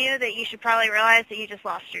paying you. That you should probably realize that you just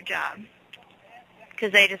lost your job,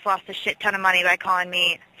 because they just lost a shit ton of money by calling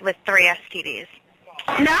me with 3 STDs.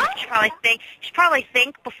 No? You should probably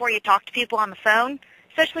think before you talk to people on the phone,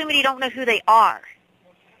 especially when you don't know who they are.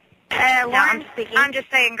 I'm speaking. I'm just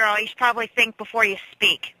saying, girl, you should probably think before you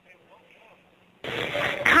speak.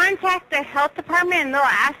 Contact the health department and they'll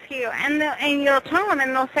ask you, and you'll tell them,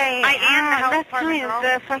 and they'll say, I am the health department, girl.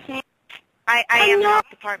 I am the health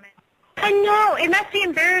department. I know. It must be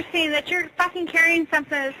embarrassing that you're fucking carrying something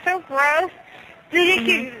that's so gross that it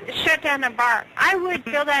could shut down a bar. I would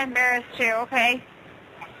feel that embarrassed too, okay?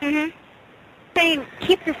 Saying,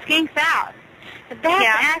 keep the skinks out. That's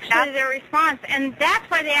actually their response, and that's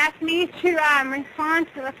why they asked me to respond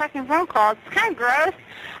to the fucking phone call. It's kind of gross.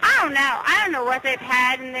 I don't know. I don't know what they've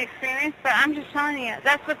had in the experience, but I'm just telling you.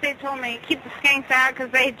 That's what they told me. Keep the skinks out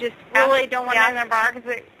because they just really don't want it in their bar because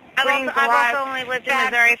it brings I've also only lived in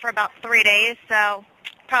Missouri for about 3 days, so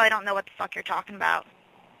probably don't know what the fuck you're talking about.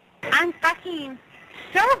 I'm fucking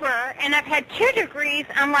sober, and I've had 2 degrees,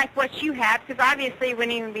 unlike what you have, because obviously you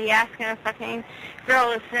wouldn't even be asking a fucking girl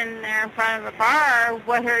that's sitting there in front of a bar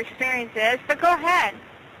what her experience is, but go ahead.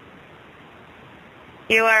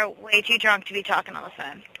 You are way too drunk to be talking on the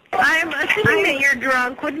phone. I'm assuming that you're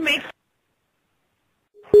drunk. Wouldn't make...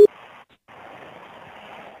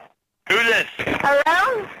 Who's this?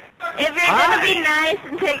 Hello? If you're going to be nice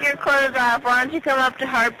and take your clothes off, why don't you come up to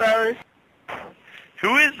Harpo's?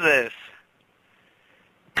 Who is this?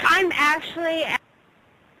 I'm Ashley.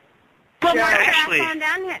 Well, Mark, Ashley.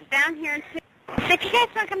 down here too. If you guys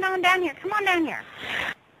want to come on down here, come on down here.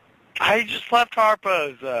 I just left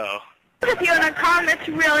Harpo's, though. If you want to come, it's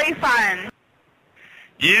really fun.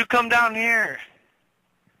 You come down here.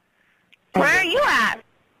 Where are you at?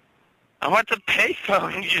 I want the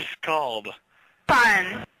payphone you just called.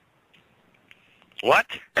 Fun. What?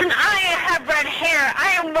 And I have red hair.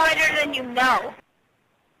 I am whiter than you know.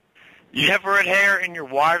 You have red hair and you're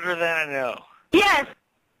wider than I know. Yes.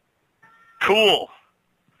 Cool.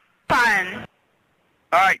 Fun.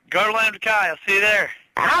 Alright, go to Lambda Chi. I'll see you there.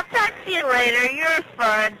 I'll talk to you later. You're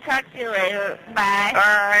fun. Talk to you later.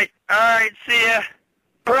 Bye. Alright, see ya.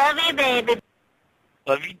 Love you, baby.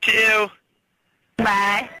 Love you too.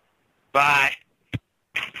 Bye. Bye.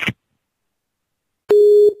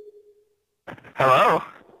 Hello?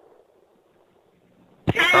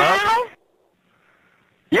 Hello?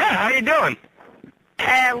 Yeah, how you doing?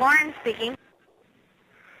 Lauren speaking.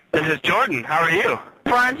 This is Jordan. How are you?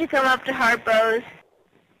 Why don't you come up to Harpo's?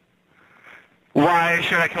 Why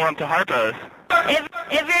should I come up to Harpo's? If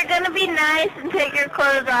you're gonna be nice and take your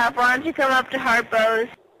clothes off, why don't you come up to Harpo's?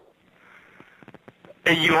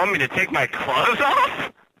 You want me to take my clothes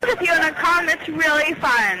off? If you want to come, it's really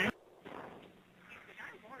fun.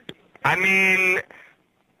 I mean,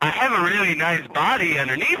 I have a really nice body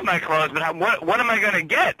underneath my clothes, but what am I going to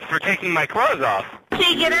get for taking my clothes off? So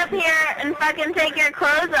you get up here and fucking take your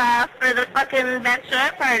clothes off for the fucking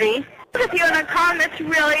bachelorette party. If you want to come, it's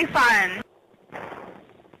really fun.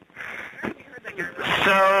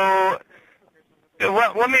 So,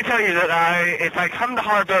 let me tell you that if I come to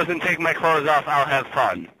Harpo's and take my clothes off, I'll have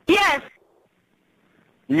fun. Yes.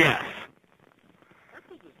 Yes.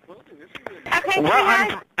 Okay,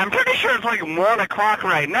 well, I'm pretty sure it's like 1 o'clock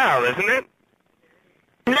right now, isn't it?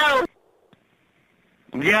 No.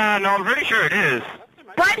 Yeah, no, I'm pretty sure it is.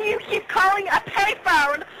 Why do you keep calling a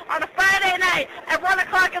payphone on a Friday night at 1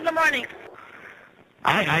 o'clock in the morning?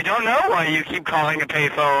 I don't know why you keep calling a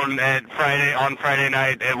payphone on Friday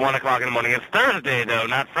night at 1 o'clock in the morning. It's Thursday, though,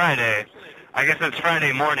 not Friday. I guess it's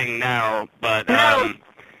Friday morning now, but, no.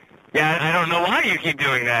 Yeah, I don't know why you keep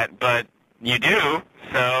doing that, but you do,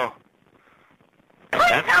 so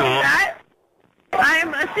that's cool. That.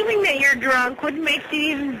 I'm assuming that you're drunk, which makes it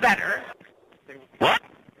even better. What?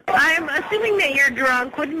 I'm assuming that you're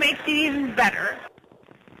drunk, which makes it even better.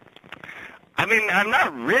 I mean, I'm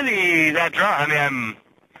not really that drunk. I mean, I'm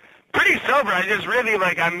pretty sober. I just really,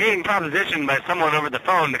 I'm being propositioned by someone over the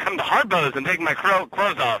phone to come to Harpo's and take my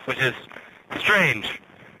clothes off, which is strange.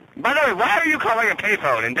 By the way, why are you calling a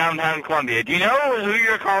payphone in downtown Columbia? Do you know who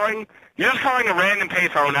you're calling? You're just calling a random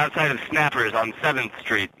payphone outside of Snappers on 7th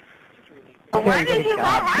Street. Why did you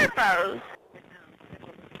call Harpo's?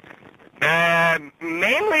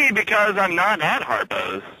 Mainly because I'm not at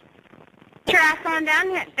Harpo's. Get your ass on down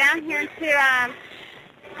here to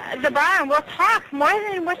the bar and we'll talk more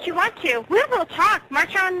than what you want to. We will talk.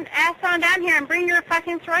 March on ass on down here and bring your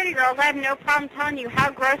fucking sorority girls. I have no problem telling you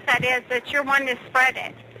how gross that is, that you're one to spread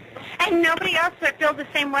it. And nobody else would feel the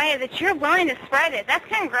same way, that you're willing to spread it. That's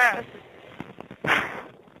kind of gross.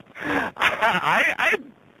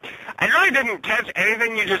 I really didn't catch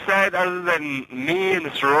anything you just said other than me and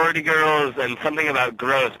the sorority girls and something about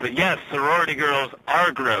gross. But yes, sorority girls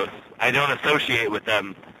are gross. I don't associate with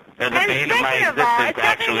them. They're the bane of my existence,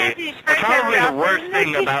 actually. They're probably the worst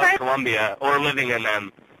thing about Columbia, or living in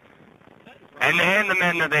them. And the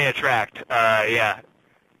men that they attract, yeah.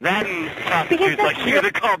 That and prostitutes like you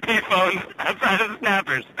that call payphones outside of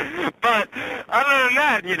Snappers. But other than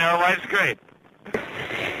that, life's great.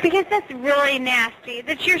 Because that's really nasty,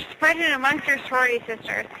 that you're spreading it amongst your sorority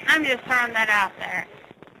sisters. I'm just throwing that out there.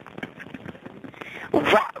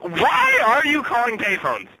 Why are you calling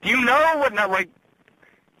payphones? Do you know what,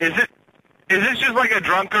 is this just like a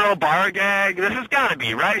drunk girl bar gag? This has got to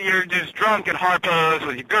be, right? You're just drunk at Harpo's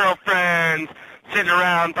with your girlfriends, sitting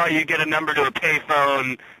around, thought you'd get a number to a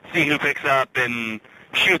payphone, see who picks up, and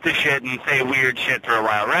shoot the shit and say weird shit for a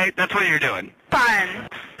while, right? That's what you're doing. Fun.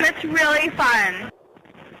 That's really fun.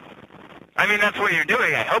 I mean, that's what you're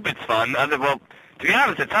doing. I hope it's fun. Well, to be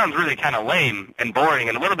honest, it sounds really kind of lame and boring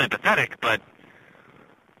and a little bit pathetic, but...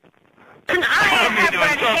 And I have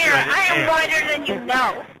red hair. I am whiter than you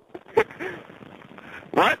know.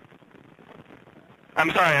 What?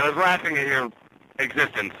 I'm sorry, I was laughing at your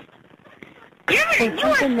existence. You are still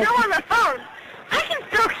on the phone. I can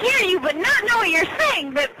still hear you, but not know what you're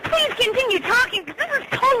saying. But please continue talking, because this is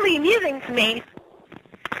totally amusing to me.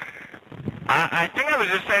 I think I was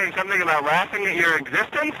just saying something about laughing at your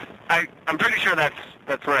existence. I'm pretty sure that's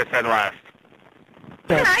what I said last.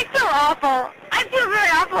 I feel awful. I feel very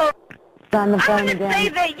awful. On the phone I'm going to say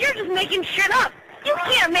that you're just making shit up. You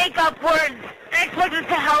can't make up words and expect us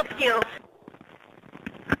to help you.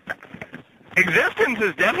 Existence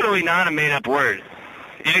is definitely not a made-up word.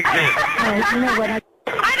 It exists. You know what?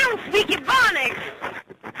 I don't speak Ebonics.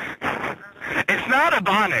 It's not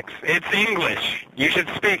Ebonics. It's English. You should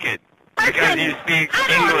speak it. because you speak I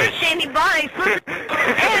don't English. understand Ebonics.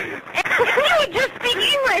 and you would just speak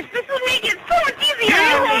English. This would make it so much easier. Do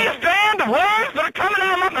you understand the words that are coming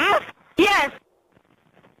out of my mouth? Yes.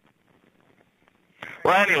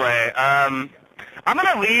 Well, anyway, I'm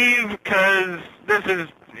gonna leave because this is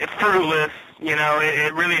fruitless. You know,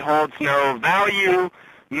 it really holds no value,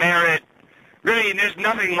 merit. Really, there's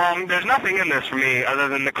nothing in this for me other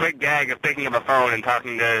than the quick gag of picking up a phone and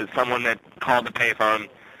talking to someone that called the payphone.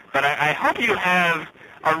 But I hope you have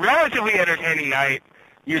a relatively entertaining night.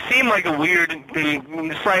 You seem like a weird,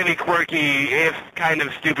 slightly quirky, if kind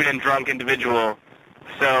of stupid and drunk individual.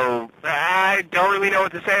 So I don't really know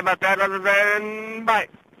what to say about that other than bye.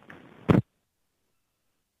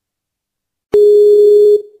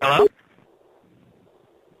 Hello?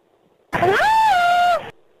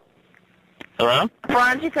 Hello?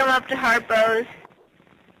 Why don't you come up to Harpo's?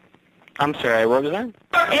 I'm sorry, what was that?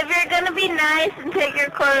 If you're going to be nice and take your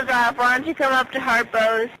clothes off, why don't you come up to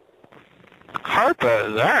Harpo's?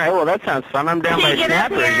 Harpo's? Alright, well that sounds fun. I'm down by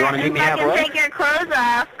Snappers. You want to meet me halfway? Take your clothes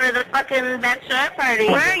off for the fucking bachelorette party.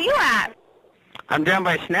 Where are you at? I'm down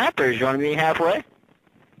by Snappers. You want to meet me halfway?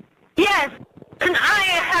 Yes. And I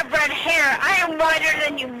have red hair. I am whiter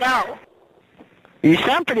than you know. You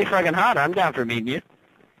sound pretty fucking hot. I'm down for meeting you.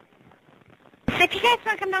 If you guys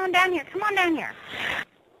want to come down here, come on down here.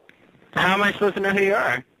 How am I supposed to know who you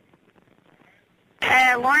are?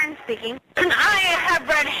 Lauren speaking. And I have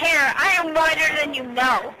red hair. I am whiter than you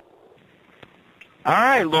know.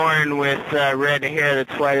 Alright, Lauren with red hair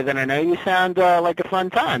that's whiter than I know. You sound like a fun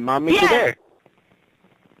time. I'll meet you there.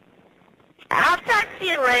 I'll talk to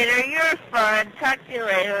you later. You're fun. Talk to you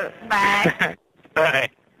later. Bye. Bye.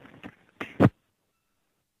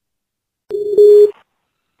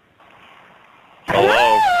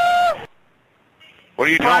 Hello. What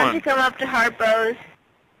are you Why don't doing? you come up to Harpo's?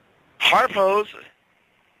 Harpo's?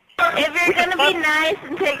 If you're going to be nice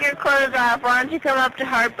and take your clothes off, why don't you come up to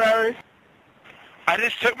Harpo's? I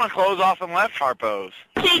just took my clothes off and left Harpo's.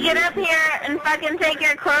 So you get up here and fucking take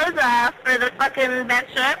your clothes off for the fucking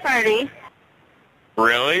bachelorette party.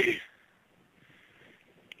 Really?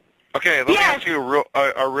 Okay, let me ask you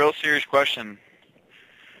a real serious question.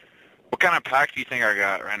 What kind of pack do you think I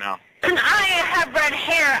got right now? And I have red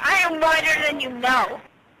hair. I am whiter than you know.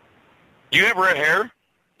 You have red hair?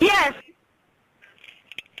 Yes.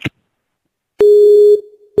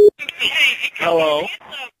 Hello?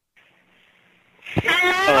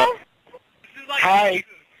 Hello? Hi.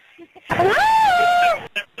 Hello?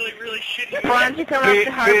 Why don't you come up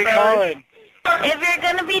to Harpo's? If you're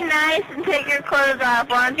going to be nice and take your clothes off,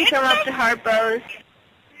 why don't you come up to Harpo's?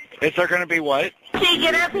 Is there going to be what? So you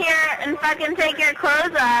get up here and fucking take your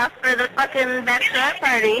clothes off for the fucking bachelorette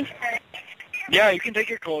party. Yeah, you can take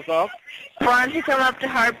your clothes off. Why don't you come up to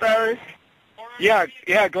Harpo's? Yeah,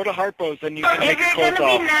 go to Harpo's and you can If take your you're clothes going to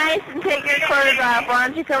off. be nice and take your clothes off, why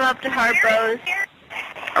don't you come up to Harpo's?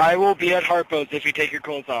 I will be at Harpo's if you take your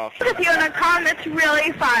clothes off. If you want to come, it's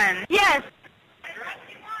really fun. Yes.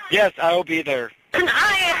 Yes, I will be there. And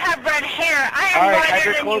I have red hair. I am Alright, have whiter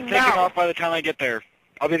your than clothes you taken know. off by the time I get there.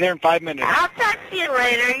 I'll be there in 5 minutes. I'll talk to you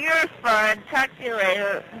later. You're fun. Talk to you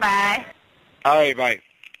later. Bye. Alright, bye.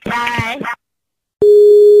 Bye.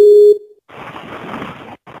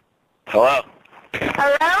 Hello?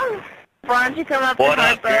 Hello? Why don't you come up What to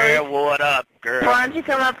up, Harpo's? girl? What up, girl? Why don't you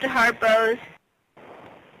come up to Harpo's?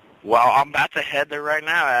 Well, I'm about to head there right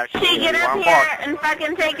now, actually. So you get up I'm here walking. and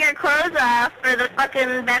fucking take your clothes off for the fucking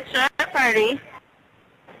bachelorette party.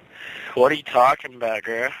 What are you talking about,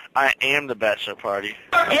 girl? I am the bachelor party.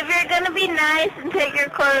 If you're going to be nice and take your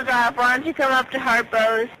clothes off, why don't you come up to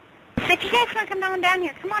Harpo's? If you guys want to come down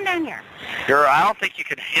here, come on down here. Girl, I don't think you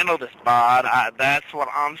can handle this bod. That's what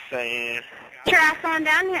I'm saying. Get your ass on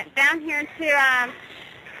down here to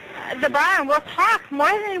the bar, and we'll talk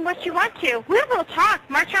more than what you want to. We will talk.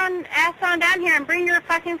 March on ass on down here and bring your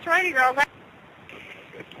fucking sorority girls.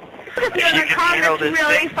 If you can handle this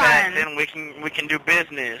big fat, then we can do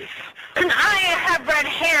business. And I have red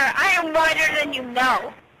hair. I am whiter than you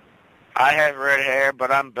know. I have red hair,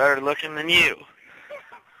 but I'm better looking than you.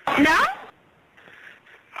 No?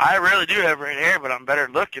 I really do have red hair, but I'm better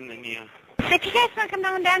looking than you. If you guys want to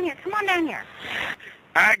come down here, come on down here.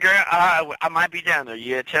 All right, girl. I might be down there.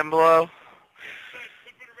 You at 10 below?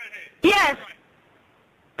 Yes.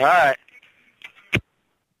 All right.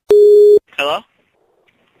 Hello?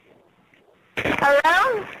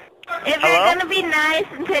 Hello? If Hello? you're going to be nice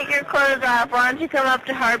and take your clothes off, why don't you come up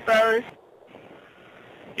to Harpo's?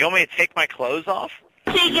 You want me to take my clothes off?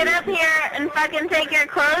 So you get up here and fucking take your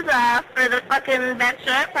clothes off for the fucking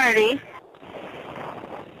bachelorette party.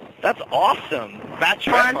 That's awesome.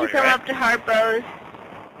 Bachelorette Why don't you party, come right? up to Harpo's?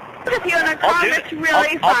 If you want to call, it's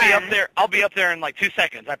really fun. I'll be up there in like 2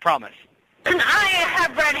 seconds, I promise. And I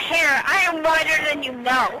have red hair. I am whiter than you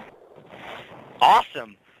know.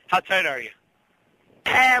 Awesome. How tight are you?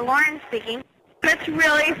 Lauren speaking. It's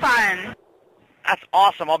really fun. That's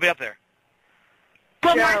awesome. I'll be up there.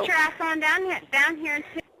 Well, march your ass on down here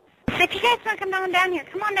too. If you guys want to come down here,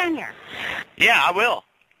 come on down here. Yeah, I will.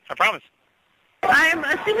 I promise. I'm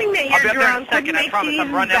assuming that I'll you're be up there in drunk. a second. I promise.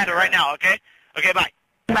 I'm running up there right now, okay? Okay, bye.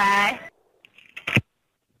 Bye.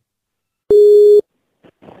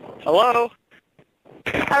 Hello?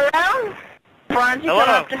 Hello? Why don't you come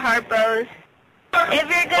up to Harpo's? If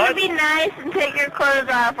you're going to be nice and take your clothes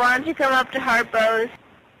off, why don't you come up to Harpo's?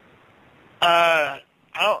 I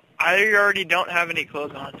already don't have any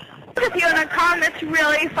clothes on. If you want to come, it's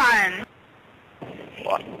really fun.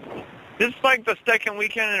 What? This is like the second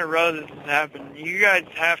weekend in a row this has happened. You guys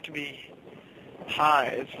have to be high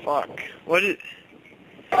as fuck. What is...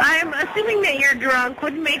 I'm assuming that you're drunk,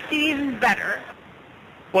 which makes it even better.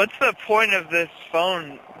 What's the point of this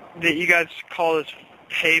phone that you guys call this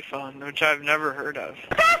payphone, which I've never heard of?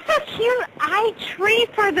 That's a cute eye tree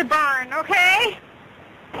for the barn, okay?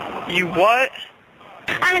 You what?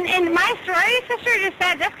 And my sorority sister just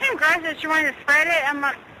said that's kind of gross that she wanted to spread it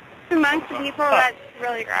amongst the people. That's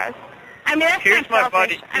really gross. I mean, that's Here's kind of my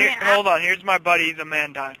selfish. buddy. Hold on. Here's my buddy, the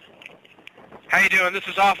man died. How you doing? This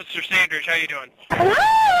is Officer Sanders. How you doing? Hello?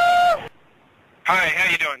 Hi, how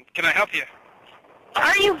you doing? Can I help you?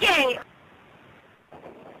 Are you gay?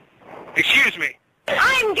 Excuse me.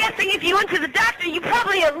 I'm guessing if you went to the doctor, you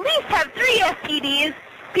probably at least have 3 STDs,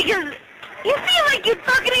 because you seem like you'd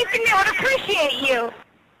fuck anything that would appreciate you.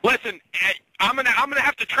 Listen, I'm gonna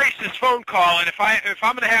have to trace this phone call, and if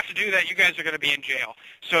I'm gonna have to do that, you guys are gonna be in jail.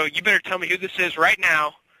 So you better tell me who this is right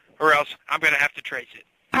now, or else I'm gonna have to trace it.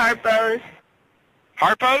 Harpo's.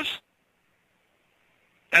 Harpo's?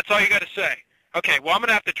 That's all you gotta say. Okay, well, I'm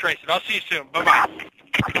gonna have to trace it. I'll see you soon. Bye-bye.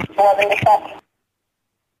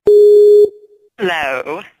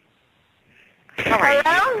 Hello. How are you?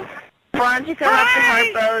 Hello? Why don't you come up to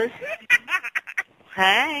Harpo's?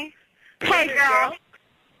 Hey. Hey, girl.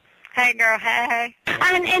 Hey, girl. Hey.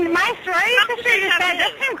 And my sorority sister just said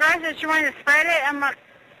that's kind of gross that she wanted to spread it amongst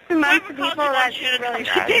the people. That's really gross.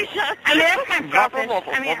 I mean, that's kind of selfish.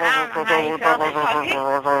 I mean, I don't know how you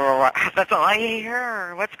feel. That's all I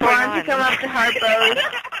hear. What's going Why on? don't you come up to Harpo's?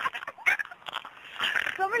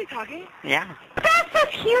 Somebody talking? Yeah. That's a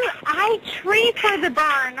cute eye tree for the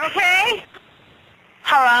barn, okay?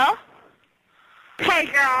 Hello? Hey,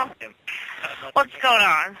 girl. What's going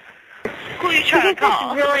on? Who are you trying to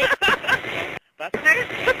call?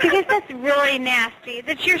 Because that's really nasty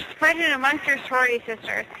that you're spreading it amongst your sorority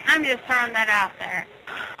sisters. I'm just throwing that out there.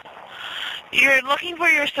 You're looking for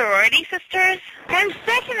your sorority sisters? And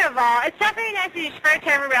second of all, it's not very nice that you spread it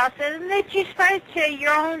to everybody else, and that you spread it to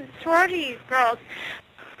your own sorority girls.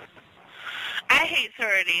 I hate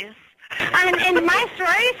sororities. And my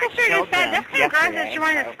sorority sister just said that's kind of gross that she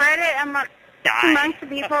wanted to spread it amongst the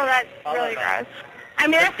people. That's really gross. I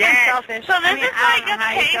mean, that's kind of selfish. So this is like a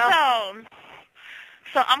payphone.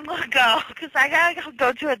 So I'm going to go, because I got to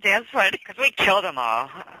go to a dance party. Because we killed them all.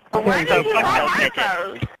 Why did you fuck call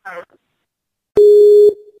those Harpo's?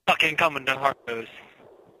 Fucking coming to Harpo's.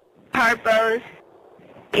 Harpo's.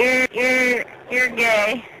 You're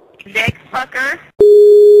gay. Dick fucker.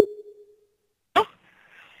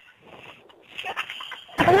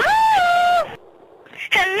 Hello?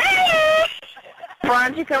 Hello? Why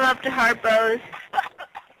don't you come up to Harpo's?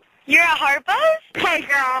 You're at Harpo's? Hey,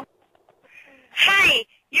 girl. Hi.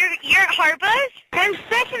 You're at Harpo's? And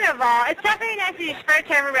second of all, it's not very nice that you spread it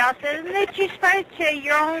to everybody else, and that you spread it to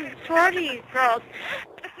your own sorority girls.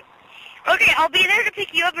 Okay, I'll be there to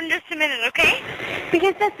pick you up in just a minute, okay?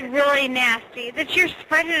 Because that's really nasty that you're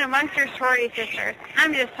spreading it amongst your sorority sisters.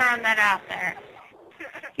 I'm just throwing that out there.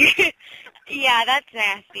 Yeah, that's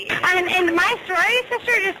nasty. And my sorority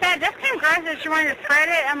sister just said that's kind of gross that she wanted to spread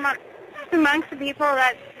it amongst the people.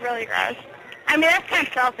 That's really gross. I mean, that's kind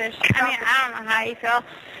of selfish. I mean, I don't know how you feel.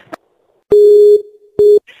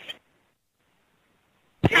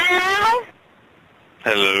 Hello?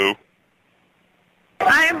 Hello.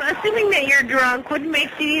 I'm assuming that you're drunk, which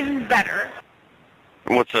makes it even better.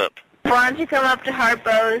 What's up? Why don't you come up to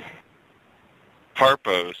Harpo's?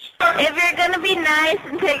 Harpo's. If you're going to be nice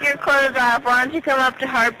and take your clothes off, why don't you come up to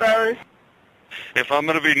Harpo's? If I'm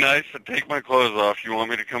going to be nice and take my clothes off, you want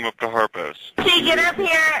me to come up to Harpo's? So you get up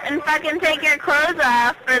here and fucking take your clothes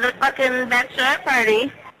off for the fucking bachelorette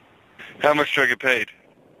party. How much do I get paid?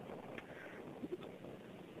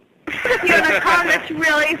 If you want to come, it's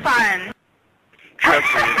really fun.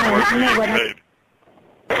 Trust me, it's worth it.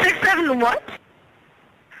 6'7" what?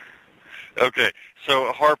 Okay,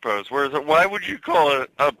 so Harpo's, why would you call it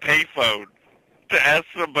a payphone to ask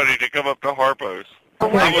somebody to come up to Harpo's? I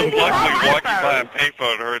was luckily walking by a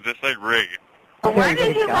payphone and heard this thing ring. Why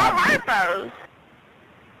did you call Harpo's?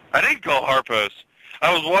 I didn't call Harpo's.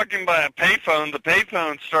 I was walking by a payphone, the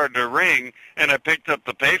payphone started to ring, and I picked up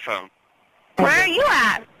the payphone. Where are you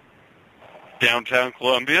at? Downtown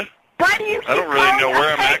Columbia. Why do you keep I don't really know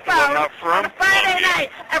where I'm at because I'm not from on a Friday Columbia. night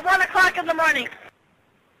at 1 o'clock in the morning?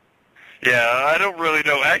 Yeah, I don't really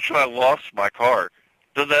know. Actually, I lost my car.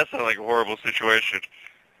 Doesn't that sound like a horrible situation?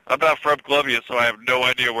 I'm not from Columbia, so I have no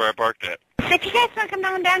idea where I parked at. If you guys want to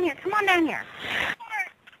come down here, come on down here.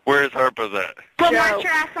 Where is Harpo's at? We'll march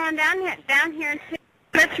your ass on down here too.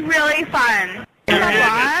 It's really fun. You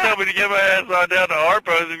just tell me to get my ass on down to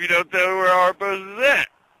Harpo's if you don't tell me where Harpo's is at.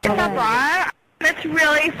 It's a bar. It's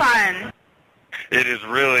really fun. It is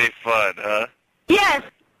really fun, huh? Yes.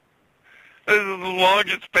 This is the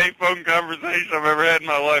longest payphone conversation I've ever had in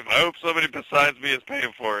my life. I hope somebody besides me is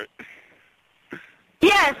paying for it.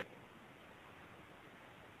 Yes.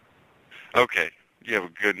 Okay. You have a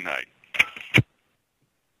good night.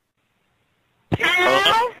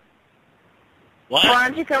 Hello? What? Why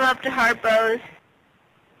don't you come up to Harpo's?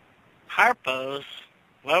 Harpo's?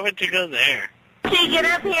 Why would you go there? So you get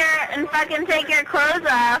up here and fucking take your clothes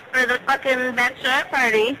off for the fucking bachelorette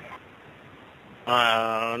party.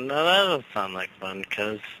 Oh, no, that doesn't sound like fun,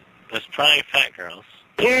 because there's probably fat girls.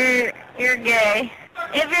 You're gay.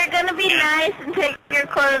 If you're gonna be nice and take your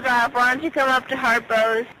clothes off, why don't you come up to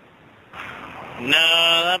Harpo's? No,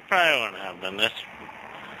 that probably won't happen.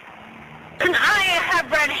 And I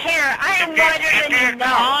have red hair. I am whiter than If you you're know.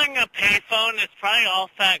 calling a payphone, it's probably all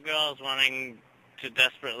fat girls wanting to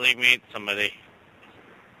desperately meet somebody.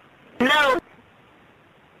 No.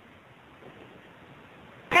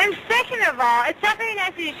 And second of all, it's not very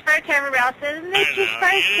nice to describe to everybody else. Isn't it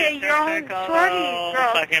describe to your own sorority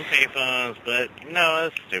girl? Fucking payphones, but no,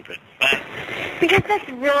 that's stupid. Bye. Because that's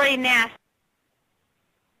really nasty.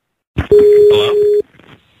 Hello?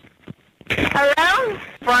 Hello?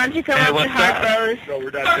 Why don't you come up to Harpo's?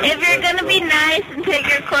 If you're gonna be nice and take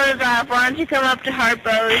your clothes off, why don't you come up to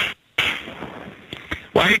Harpo's?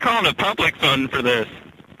 Why are you calling a public phone for this?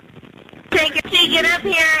 So you get up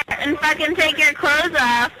here and fucking take your clothes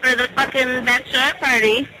off for the fucking bachelorette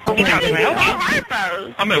party. Why did you call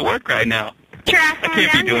Harpo's? I'm at work right now. I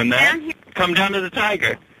can't be doing that. Come down to the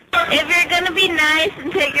Tiger. If you're gonna be nice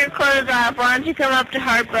and take your clothes off, why don't you come up to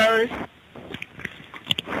Harpo's?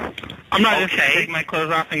 I'm not just gonna take my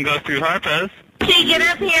clothes off and go through Harpo's. So you get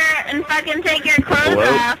up here and fucking take your clothes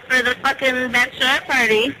off for the fucking bachelorette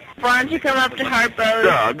party. Why don't you come up to Harpo's? No,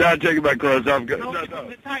 I'm not taking my clothes off. No.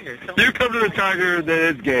 You come to the Tiger,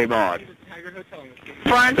 then it's game on.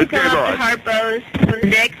 Why don't you come up to Harpo's,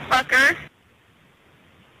 dick fucker?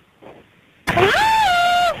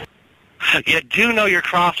 You do know you're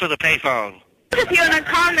crossed with a payphone. If you want to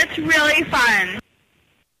come, it's really fun.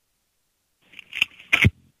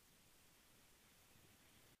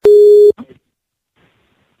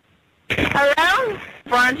 Hello?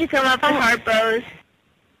 Why don't you come up to Harpo's?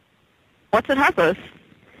 What's at Harpo's?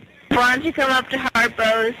 Why don't you come up to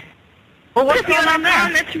Harpo's? Well, what's going on there?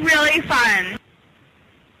 It's really fun.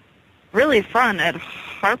 Really fun at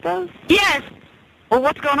Harpo's? Yes. Well,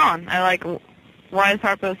 what's going on? Why is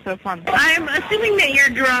Harpo's so fun? I'm assuming that you're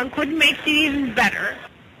drunk, which makes it even better.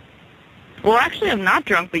 Well, actually, I'm not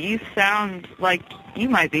drunk, but you sound like you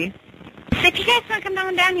might be. So if you guys want to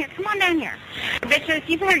come down here, come on down here. Bitches,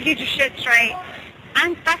 you better get your shit straight.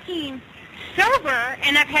 I'm fucking sober,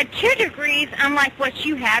 and I've had 2 degrees, unlike what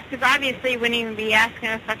you have, because obviously you wouldn't even be asking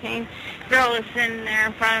a fucking girl that's in there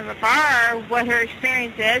in front of a bar what her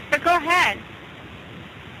experience is, but go ahead.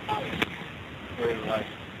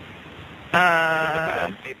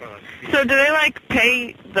 So do they,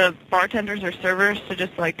 pay the bartenders or servers to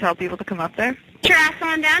just, tell people to come up there? Get your ass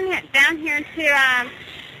on down here to,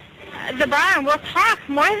 the bar, and we'll talk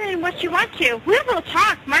more than what you want to. We will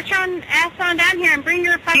talk. March your ass on down here and bring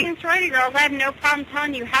your fucking sorority girls. I have no problem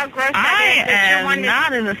telling you how gross that is. I am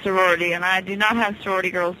not in the sorority, and I do not have sorority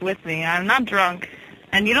girls with me. I'm not drunk,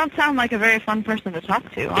 and you don't sound like a very fun person to talk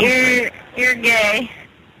to. Honestly. You're gay.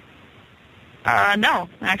 No,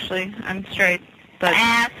 actually, I'm straight. But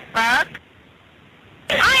ass fuck.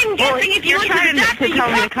 I'm guessing if you went trying to the doctor, to tell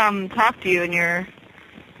me to come talk to you, and you're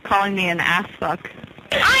calling me an ass fuck.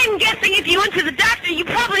 I'm guessing if you went to the doctor, you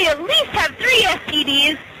probably at least have 3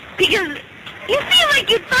 STDs, because you seem like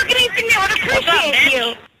you'd fuck anything that would appreciate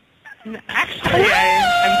you. Actually,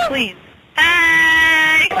 I'm clean.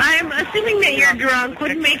 I'm assuming that you're drunk,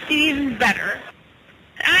 which makes it even better.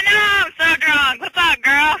 I know, I'm so drunk. What's up,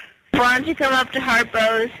 girl? Why don't you come up to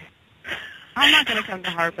Harpo's? I'm not going to come to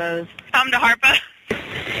Harpo's. Come to Harpo?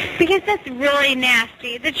 Because that's really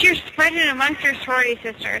nasty that you're spreading it amongst your sorority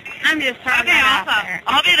sisters. I'm just throwing that out there.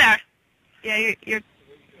 I'll be there. Yeah, you're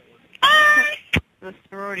the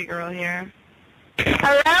sorority girl here.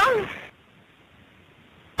 Hello?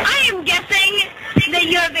 I am guessing that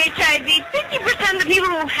you have HIV. 50% of the people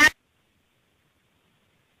who have...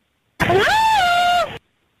 Hello?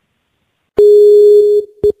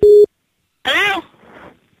 Hello?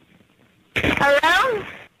 Hello?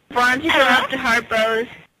 Why don't you go up to Harpo's?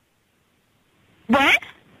 What?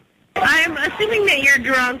 I'm assuming that you're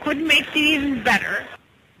drunk, which makes it even better.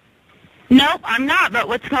 Nope, I'm not, but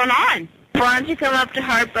what's going on? Why don't you come up to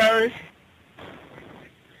Harpo's?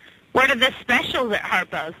 What are the specials at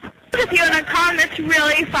Harpo's? With you in a con that's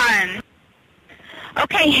really fun.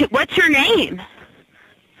 Okay, what's your name?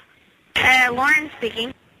 Lauren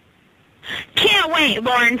speaking. Can't wait,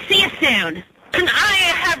 Lauren. See you soon. And I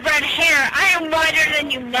have red hair. I am whiter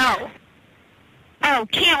than you know. Oh,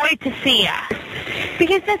 can't wait to see ya.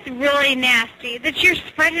 Because that's really nasty that you're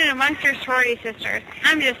spreading it amongst your sorority sisters.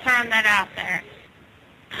 I'm just throwing that out there.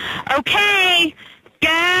 Okay,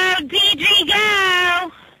 go, DG,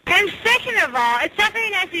 go! And second of all, it's not very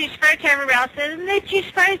nice that you spread it to everybody else, and that you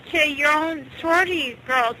spread it to your own sorority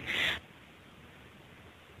girls.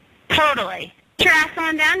 Totally. Get your ass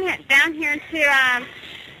on down here to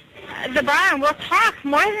the bar, and we'll talk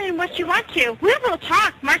more than what you want to. We will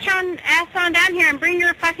talk. March on ass on down here and bring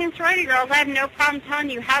your fucking sorority girls. I have no problem telling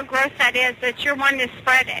you how gross that is that you're wanting to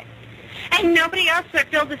spread it. And nobody else would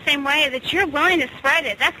feel the same way that you're willing to spread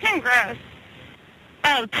it. That's kind of gross.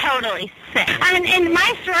 Oh, totally sick. And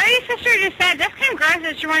my sorority sister just said that's kind of gross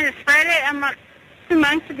that you're wanting to spread it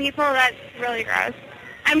amongst the people. That's really gross.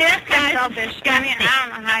 I mean, that's kind of selfish. I mean, I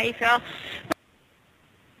don't know how you feel.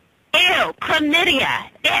 Ew, chlamydia.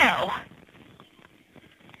 Ew.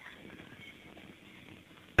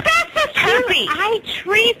 That's a herpes. I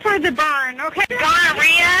treat for the burn, okay?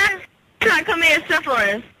 Gonorrhea? It's not chlamydia,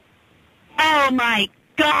 syphilis. Oh, my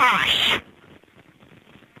gosh.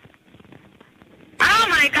 Oh,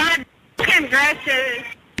 my God. Fucking dresses.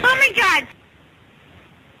 Oh, my God.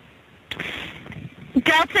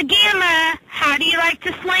 Delta Gamma, how do you like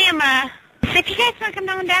to slamma? If you guys want to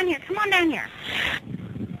come down here, come on down here.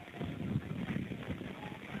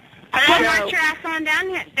 We'll march your ass on down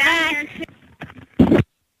here too.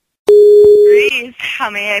 Please, how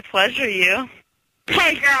may I pleasure you?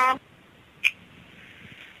 Hey, girl.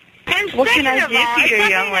 And what can I do for you,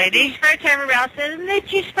 young lady? You spread to everybody else, and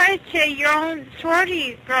that you spread it to your own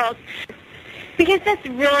sorority girls. Because that's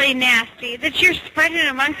really nasty that you're spreading it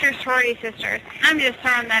amongst your sorority sisters. I'm just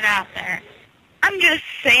throwing that out there. I'm just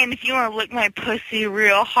saying, if you want to lick my pussy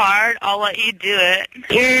real hard, I'll let you do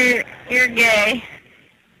it. You're gay.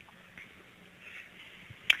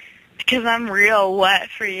 Because I'm real wet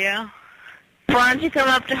for you. Why don't you come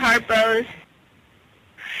up to Harpo's?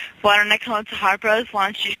 Why don't I come up to Harpo's? Why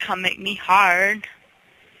don't you come make me hard?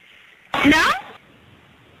 No?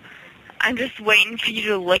 I'm just waiting for you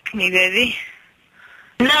to lick me, baby.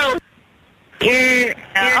 No. You're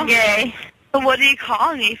gay. So what are you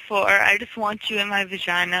calling me for? I just want you in my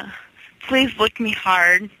vagina. Please lick me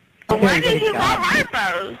hard. Why did you call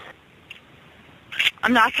Harpo's?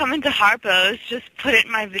 I'm not coming to Harpo's. Just put it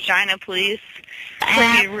in my vagina, please.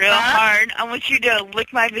 Lick me real hard. I want you to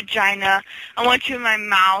lick my vagina. I want you in my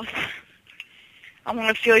mouth. I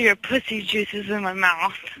want to feel your pussy juices in my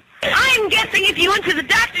mouth. I'm guessing if you went to the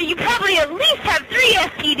doctor, you probably at least have 3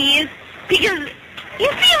 STDs, because you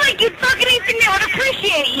seem like you'd fuck anything that would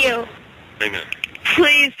appreciate you. Amen.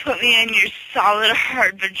 Please put me in your solid,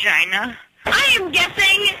 hard vagina. I am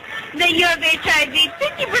guessing that you have HIV.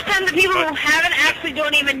 50% of the people who have it actually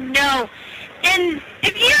don't even know. And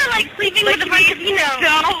if you're like sleeping with a bunch of, so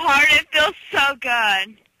hard, it feels so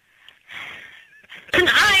good. And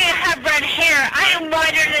I have red hair. I am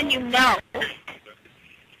whiter than you know.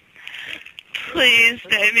 Please,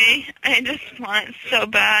 baby. I just want it so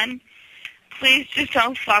bad. Please just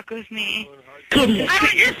don't fuck with me. Idiot. Just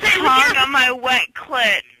put your tongue on my wet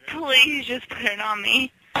clit. Please just put it on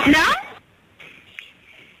me. No?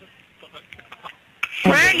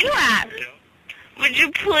 Where are you at? Would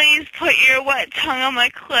you please put your wet tongue on my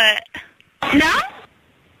clit? No?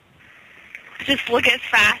 Just look it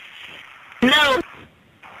fast. No.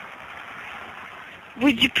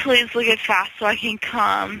 Would you please look it fast so I can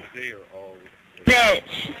come?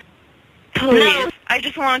 Bitch. Please. No. I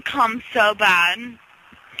just want to come so bad.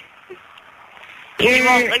 If you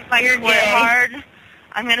won't lick my clit hard,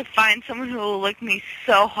 I'm going to find someone who will lick me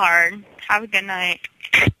so hard. Have a good night.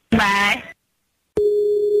 Bye.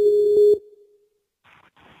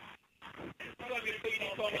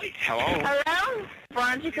 Hello? Hello?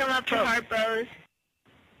 Why don't you come up to Harpo's?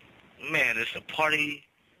 Man, it's a party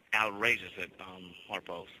outrageous at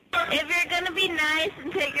Harpo's. If you're going to be nice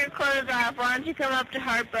and take your clothes off, why don't you come up to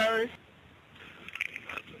Harpo's?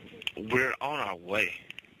 We're on our way.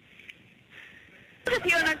 If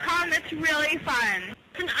you're in a car that's really fun.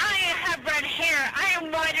 And I have red hair. I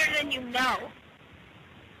am whiter than you know.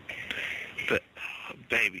 But,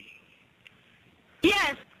 baby.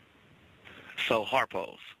 Yes. So,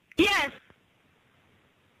 Harpo's. Yes.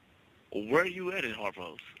 Where are you at in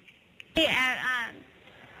Harpo's? Yeah,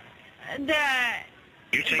 the...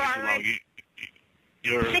 You're taking too long.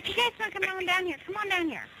 You're... If you guys want to come on down here, come on down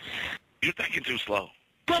here. You're thinking too slow.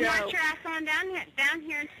 We'll march your ass on down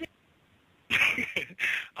here too.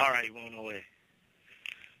 All right, you on the way.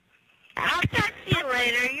 I'll talk to you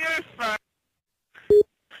later. You're fun.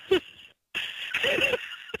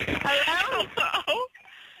 Hello?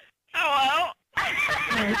 Hello?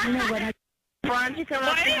 Why don't you come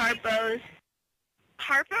up to Harpo's?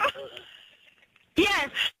 Harpo? Yes.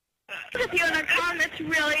 If you're in a car that's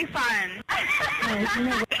really fun.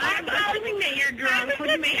 I'm assuming that you're drunk,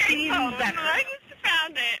 which makes it even better. I just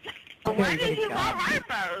found it. Why did you call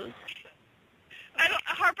Harpo's?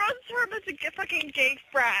 Harpo's is a fucking gay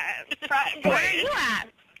frat boy. Where are you at?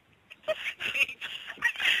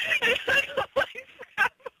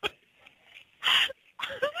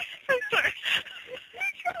 I'm sorry.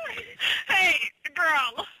 Hey,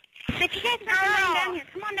 girl. If you guys want to come on down here,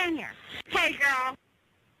 come on down here. Hey, girl.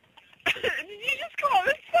 Did you just call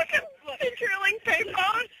this fucking drilling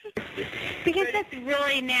payphone? Because that's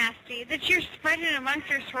really nasty. That you're spreading amongst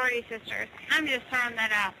your sorority sisters. I'm just throwing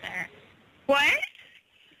that out there. What?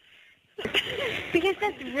 Because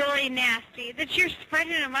that's really nasty. That you're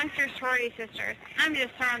spreading amongst your sorority sisters. I'm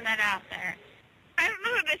just throwing that out there. I don't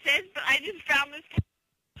know who this is, but I just found this.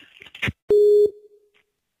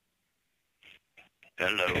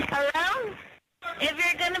 Hello. Hello? If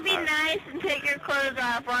you're going to be nice and take your clothes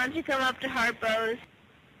off, why don't you come up to Harpo's?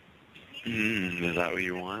 Is that what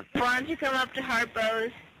you want? Why don't you come up to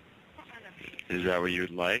Harpo's? Is that what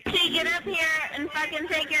you'd like? So you get up here and fucking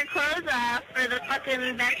take your clothes off for the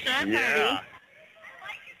fucking bachelorette party. Yeah.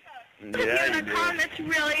 If you're in a car that's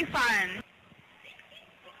really fun.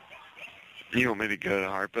 You want me to go to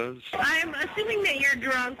Harpo's? I'm assuming that you're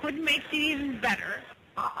drunk, which makes it even better.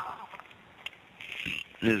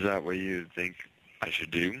 Is that what you think I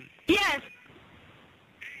should do? Yes.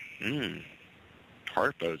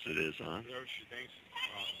 Harpo's it is, huh?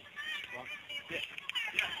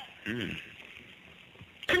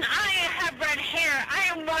 And I have red hair. I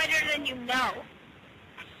am whiter than you know.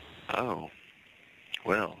 Oh.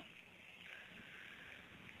 Well.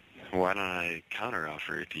 Why don't I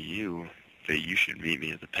counteroffer to you that you should meet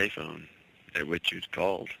me at the payphone at which you'd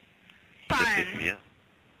called to pick me up?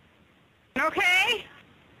 Okay.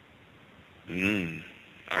 Are you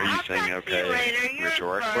I'll saying talk to okay you later. You're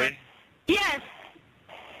rhetorically? fun. Yes.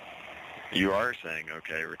 You are saying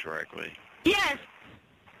okay rhetorically. Yes.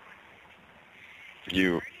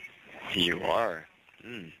 You are.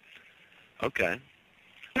 Okay.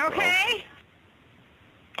 Okay.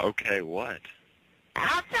 Well, okay, what?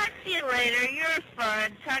 I'll talk to you later. You're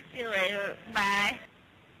fun. Talk to you later. Bye.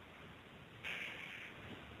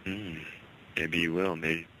 Maybe you will,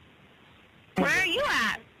 maybe. Where are you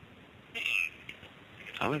at?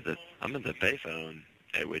 I'm at the payphone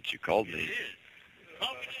at which you called me.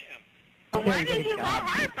 Why did you call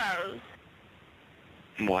Harpo's?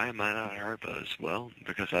 Why am I not at Harpo's? Well,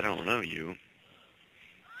 because I don't know you.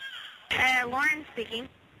 Lauren speaking.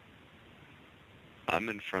 I'm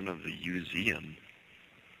in front of the museum,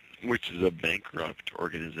 which is a bankrupt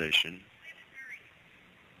organization.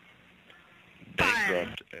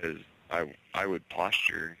 Bankrupt as I would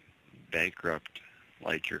posture bankrupt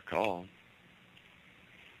like your call.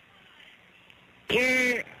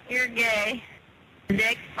 You're gay.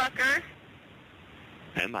 Dick fucker.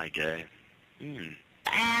 Am I gay?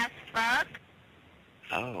 Ass fuck.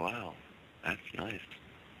 Oh, wow. That's nice.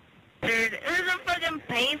 Dude, it was a fucking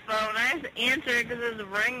payphone. I just answered because it was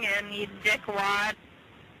ringing, you dickwad.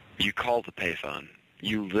 You called the payphone.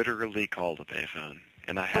 You literally called the payphone.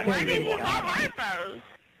 And I had Why to did you walk call by. Harpo's?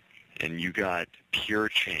 And you got pure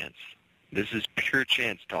chance. This is pure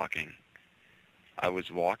chance talking. I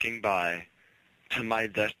was walking by to my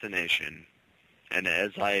destination, and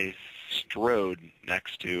as I strode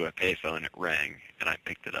next to a payphone, it rang, and I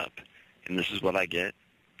picked it up. And this is what I get.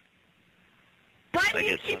 Why I do you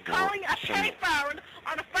get keep some calling a some- payphone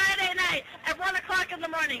on a Friday night at 1 o'clock in the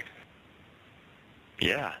morning?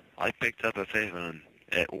 Yeah, I picked up a payphone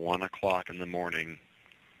at 1 o'clock in the morning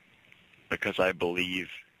because I believe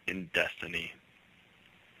in destiny.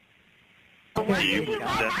 Do you believe in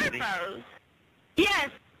destiny? Yes.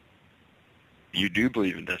 You do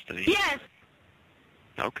believe in destiny? Yes.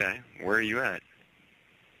 Okay. Where are you at?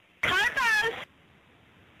 Harpo's.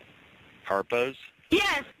 Harpo's?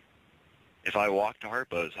 Yes. If I walk to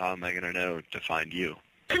Harpo's, how am I going to know to find you?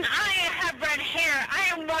 And I have red hair. I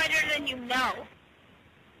am whiter than you know.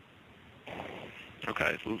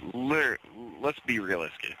 Okay. Let's be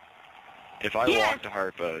realistic. If I walk to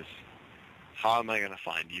Harpo's, how am I going to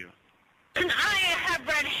find you? And I have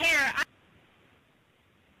red hair.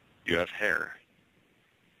 You have hair.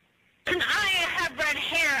 And I have red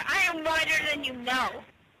hair. I am whiter than you know.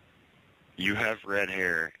 You have red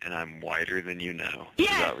hair, and I'm whiter than you know.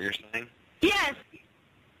 Yes. Is that what you're saying? Yes.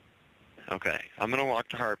 Okay. I'm going to walk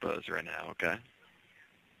to Harpo's right now, okay?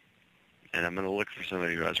 And I'm going to look for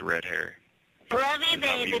somebody who has red hair. Love you,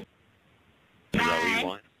 baby. Is that what you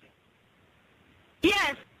want?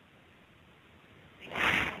 Yes.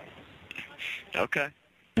 Okay.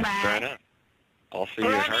 Bye. Fair enough. I'll see you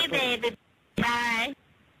at Love you, Harpo's. baby. Bye.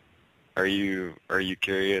 Are you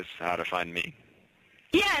curious how to find me?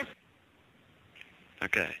 Yes.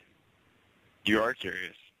 Okay. You are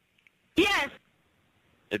curious. Yes.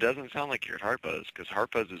 It doesn't sound like you're at Harpo's, because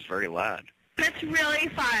Harpo's is very loud. That's really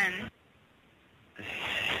fun.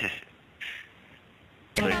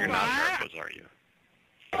 So you're not at Harpo's, are you?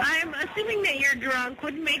 I'm assuming that you're drunk,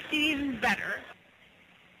 which makes it even better.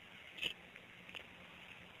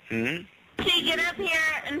 Hmm? So you get up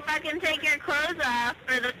here and fucking take your clothes off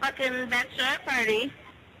for the fucking bachelorette party.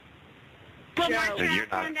 So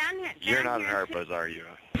you're not at Harpo's, are you?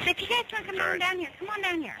 So if you guys want to come on down here, come on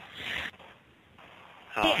down here.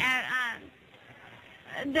 Yeah,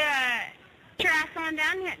 Get your ass on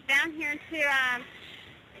down here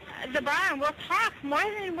to the bar, and we'll talk more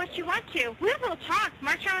than what you want to. We will talk.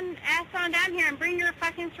 March on ass on down here and bring your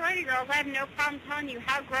fucking sorority girls. I have no problem telling you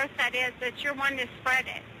how gross that is, that you're one to spread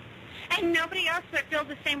it. And nobody else would feel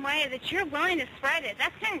the same way, that you're willing to spread it.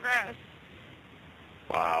 That's kind of gross.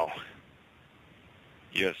 Wow.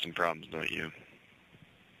 You have some problems, don't you?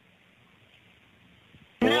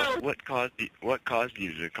 No. What caused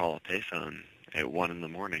you to call a payphone at 1 in the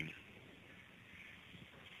morning?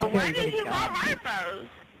 Why did you call Harpo's?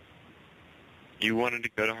 You wanted to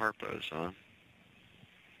go to Harpo's, huh?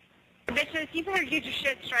 Bitches, you better get your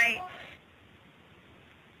shit straight.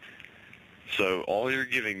 So all you're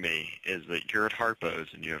giving me is that you're at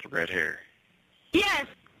Harpo's and you have red hair. Yes.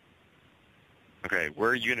 Okay, where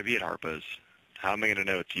are you going to be at Harpo's? How am I going to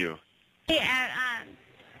know it's you? At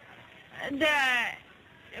the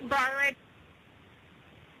bar right.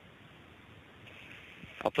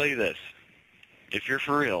 I'll tell you this. If you're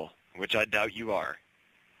for real, which I doubt you are,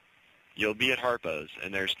 you'll be at Harpo's,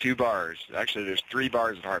 and there's 2 bars. Actually, there's 3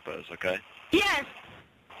 bars at Harpo's, okay? Yes.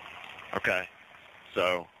 Okay.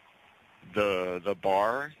 So the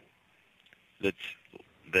bar that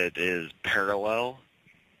is parallel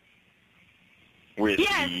with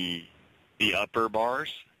the upper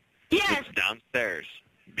bars, yes, it's downstairs.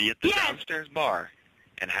 Be at the downstairs bar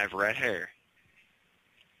and have red hair.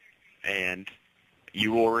 And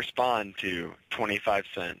you will respond to 25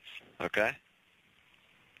 cents, okay?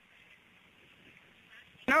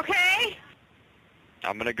 Okay.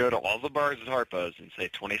 I'm going to go to all the bars at Harpo's and say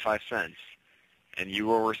 25 cents, and you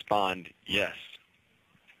will respond yes.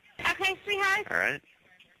 Okay, sweetheart. All right?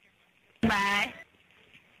 Bye.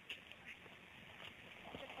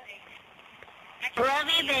 Love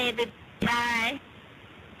you, baby. Bye.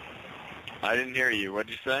 I didn't hear you. What'd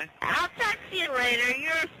you say? I'll talk to you later.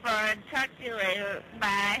 You're fun. Talk to you later.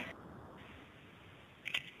 Bye.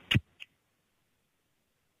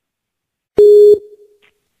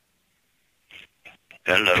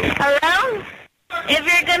 Hello. Hello? If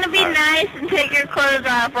you're going to be nice and take your clothes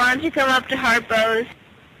off, why don't you come up to Harpo's?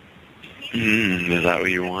 Is that what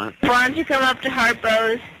you want? Why don't you come up to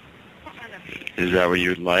Harpo's? Is that what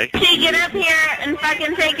you'd like? So you get up here and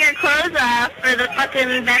fucking take your clothes off for the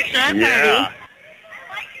fucking bachelorette party.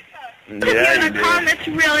 If you're in a car, that's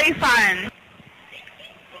really fun.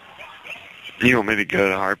 You want me to go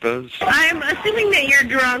to Harpo's? I'm assuming that you're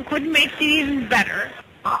drunk, which makes it even better.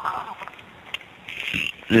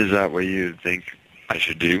 Is that what you think I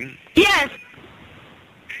should do? Yes.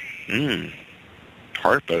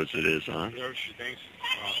 Harpo's it is, huh?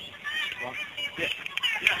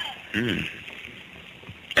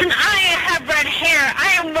 And I have red hair.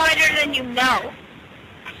 I am whiter than you know.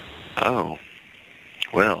 Oh.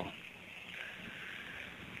 Well.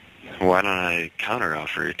 Why don't I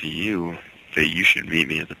counteroffer to you that you should meet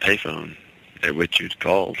me at the payphone at which you'd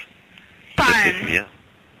called to pick me up?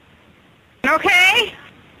 Okay.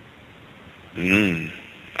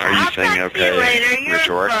 Are you saying okay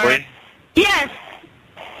rhetorically? Yes.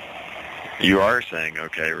 You are saying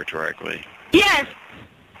okay rhetorically. Yes.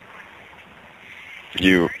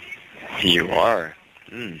 You are.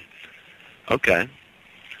 Okay.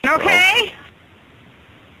 Okay?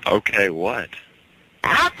 Well, okay, what?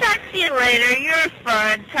 I'll talk to you later. You're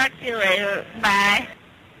fun. Talk to you later. Bye.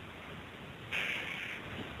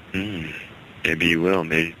 Maybe you will,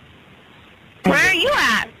 maybe. Where are you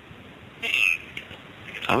at?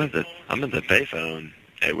 I'm at the payphone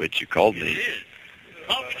at which you called me.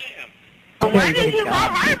 Why did you call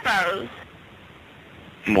Harpo's?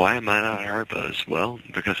 Why am I not at Harpo's? Well,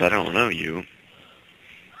 because I don't know you.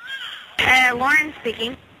 Lauren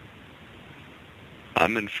speaking.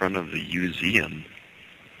 I'm in front of the museum,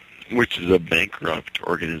 which is a bankrupt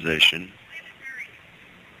organization.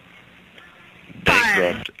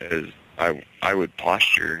 Bankrupt as I would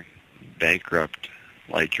posture bankrupt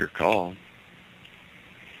like your call.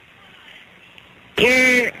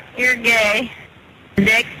 You're gay.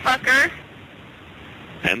 Dick fucker.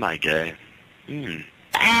 Am I gay?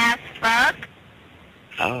 Ass fuck.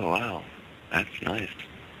 Oh, wow. That's nice.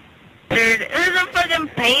 Dude, it was a fucking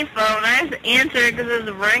payphone. I just answered because it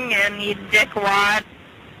was ringing, you dickwad.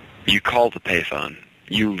 You called the payphone.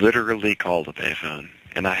 You literally called the payphone.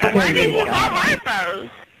 And I had Why did you call Harpo's?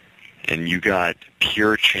 And you got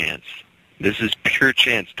pure chance. This is pure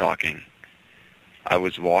chance talking. I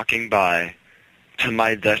was walking by to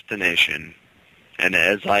my destination, and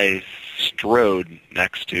as I strode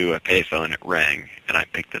next to a payphone, it rang, and I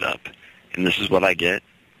picked it up. And this is what I get.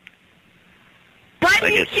 Why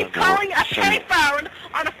do you keep calling a payphone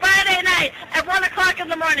on a Friday night at 1 o'clock in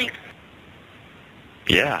the morning?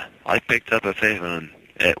 Yeah, I picked up a payphone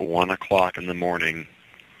at 1 o'clock in the morning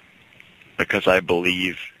because I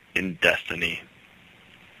believe in destiny.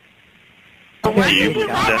 Why do you did you believe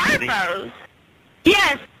in call destiny? Harpo's?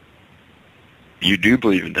 Yes. You do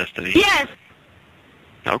believe in destiny? Yes.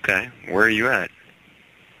 Okay, where are you at?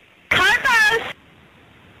 Harpo's?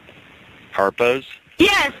 Harpo's?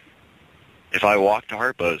 Yes. If I walk to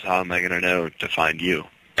Harpo's, how am I going to know to find you?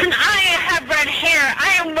 And I have red hair.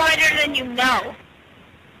 I am whiter than you know.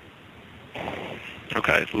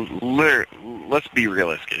 Okay, let's be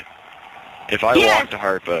realistic. If I walk to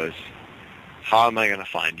Harpo's, how am I going to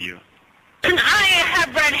find you? And I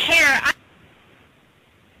have red hair.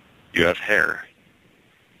 You have hair.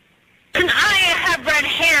 And I have red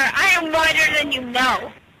hair. I am whiter than you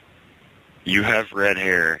know. You have red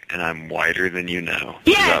hair, and I'm whiter than you know.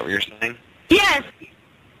 Yes. Is that what you're saying? Yes.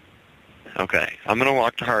 Okay, I'm going to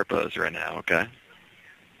walk to Harpo's right now, okay?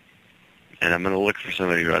 And I'm going to look for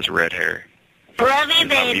somebody who has red hair. Love you,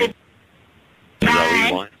 baby. Is that what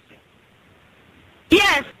you want?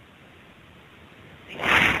 Yes.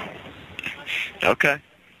 Okay.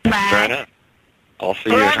 Bye. Fair enough. I'll see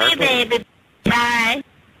you at Love you, Harpo's. baby. Bye.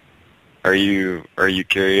 Are you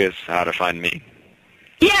curious how to find me?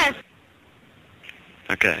 Yes.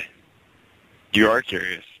 Okay. You are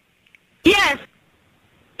curious. Yes.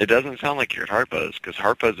 It doesn't sound like you're at Harpo's, because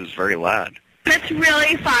Harpo's is very loud. That's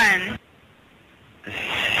really fun.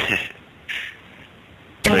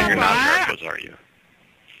 So you're not at Harpo's, are you?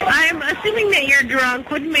 I'm assuming that you're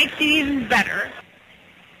drunk, which makes it even better.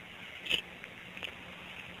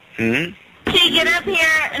 Hmm? So you get up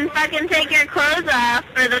here and fucking take your clothes off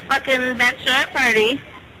for the fucking bachelorette party.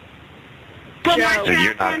 Well, So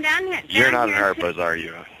you're come on not, down here. you're not at Harpo's, are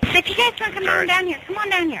you? If you guys want to come on down here, come on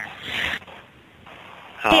down here.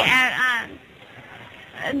 Huh.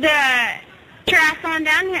 Yeah, your ass on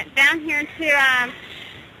down here to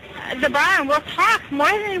the bar, and we'll talk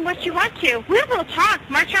more than what you want to. We will talk.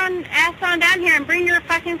 March on ass on down here and bring your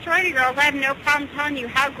fucking sorority girls. I have no problem telling you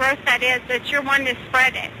how gross that is, that you're one to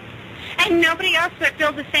spread it. And nobody else would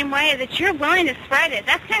feel the same way, that you're willing to spread it.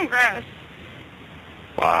 That's kind of gross.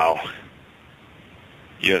 Wow.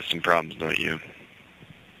 You have some problems, don't you?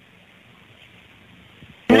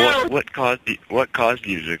 No. What caused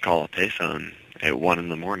you to call a payphone at 1 in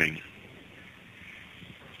the morning?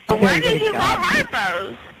 Why did you call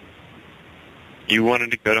Harpo's? You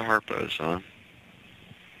wanted to go to Harpo's, huh?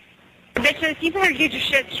 Bitches, you better get your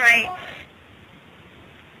shit straight.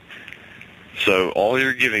 So all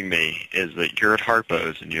you're giving me is that you're at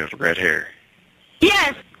Harpo's and you have red hair.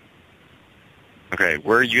 Yes. Okay,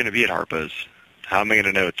 where are you going to be at Harpo's? How am I going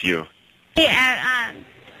to know it's you? Yeah,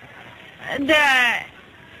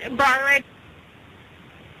 the bar right.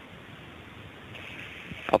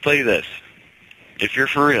 I'll tell you this. If you're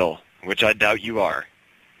for real, which I doubt you are,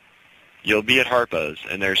 you'll be at Harpo's,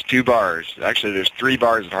 and there's 2 bars. Actually, there's 3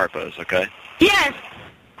 bars at Harpo's, okay? Yes.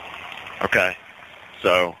 Okay.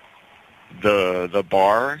 So the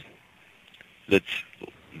bar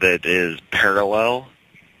that is parallel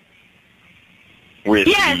with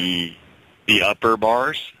the upper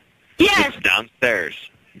bars. Yes. It's downstairs.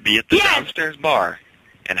 Be at the downstairs bar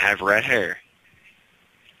and have red hair.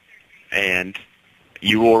 And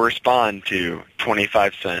you will respond to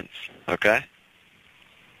 25 cents, okay?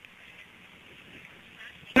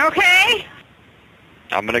 Okay.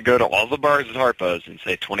 I'm going to go to all the bars at Harpo's and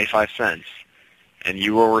say 25 cents. And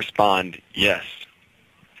you will respond, yes.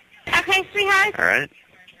 Okay, sweetheart. All right?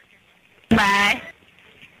 Bye.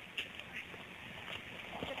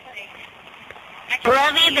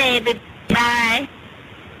 Love you, baby. Bye.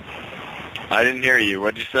 I didn't hear you.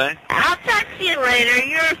 What'd you say? I'll talk to you later.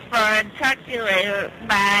 You're fun. Talk to you later.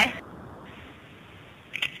 Bye.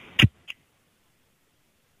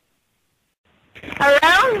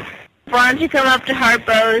 Hello? Why don't you come up to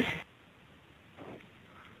Harpo's?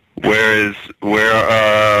 Are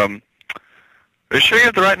you sure you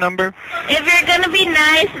have the right number? If you're going to be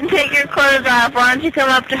nice and take your clothes off, why don't you come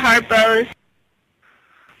up to Harpo's?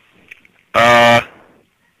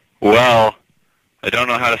 Well, I don't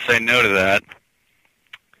know how to say no to that.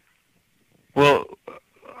 Well,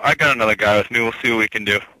 I got another guy with me. We'll see what we can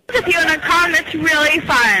do. If you want to come, it's really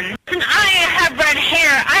fun. And I have red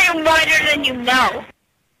hair. I am whiter than you know.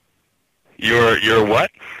 You're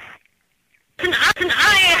what? And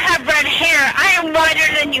I have red hair. I am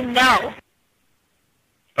whiter than you know.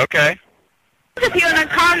 Okay. If you want to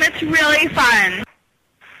come, it's really fun.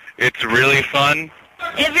 It's really fun?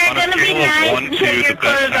 If you're going to be nice and take your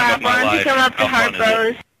clothes off, why don't you come up to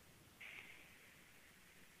Harpo's?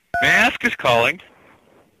 May I ask who's calling?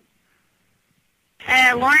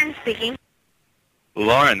 Lauren speaking.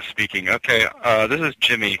 Lauren speaking. Okay, this is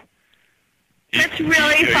Jimmy. It's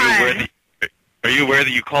really fun. Are you aware that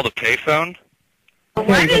you called a payphone?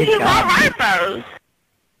 Why did you call Harpo's?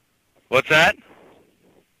 What's that?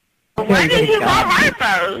 Why did you call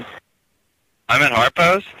Harpo's? I'm at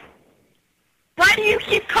Harpo's? Why do you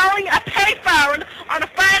keep calling a payphone on a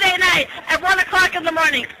Friday night at 1 o'clock in the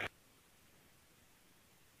morning?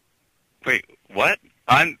 Wait, what?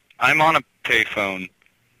 I'm on a payphone.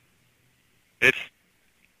 It's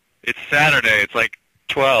Saturday. It's like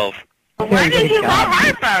 12. Why did you call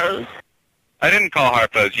Harpo's? I didn't call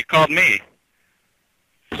Harpo's. You called me.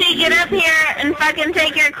 So you get up here and fucking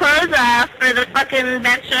take your clothes off for the fucking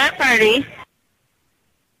bachelorette party.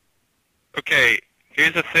 Okay,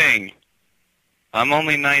 here's the thing. I'm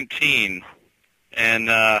only 19,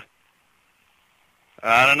 and, I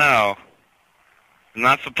don't know. I'm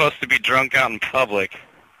not supposed to be drunk out in public,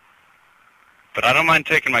 but I don't mind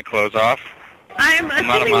taking my clothes off. I'm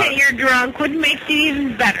assuming that you're drunk, which makes it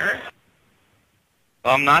even better.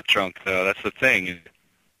 Well, I'm not drunk, though. That's the thing.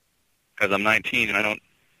 Because I'm 19, and I don't...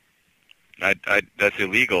 that's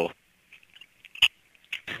illegal.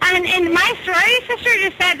 And my sorority sister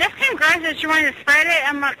just said, that's kind of gross that you wanted to spread it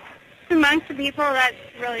amongst the people. That's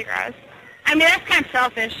really gross. I mean, that's kind of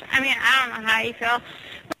selfish. I mean, I don't know how you feel.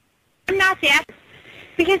 I'm not the ass,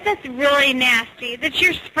 because that's really nasty, that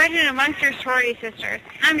you're spreading it amongst your sorority sisters.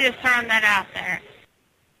 I'm just throwing that out there.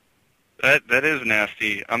 That is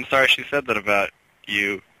nasty. I'm sorry she said that about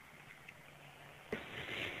you.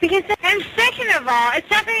 Because, and second of all, it's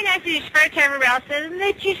not very nice that you spread it to everybody else, and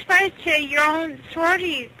that you spread it to your own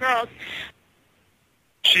sorority girls.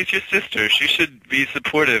 She's your sister. She should be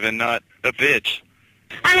supportive and not a bitch.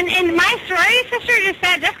 And my sorority sister just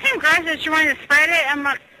said, that's kind of gross that you wanted to spread it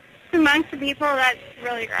amongst the people. That's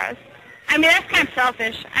really gross. I mean, that's kind of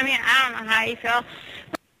selfish. I mean, I don't know how you feel.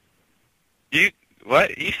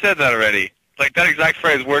 What? You said that already. Like that exact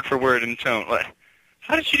phrase, word for word in tone. What?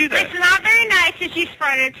 How did you do that? It's not very nice that you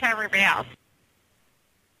spread it to everybody else.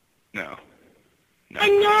 No. I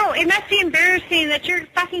know. It must be embarrassing that you're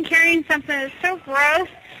fucking carrying something that's so gross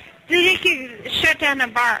that you could shut down a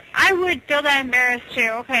bar. I would feel that embarrassed too,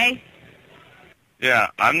 okay? Yeah,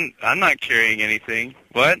 I'm not carrying anything.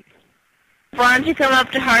 What? Why don't you come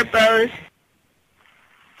up to Harpo's?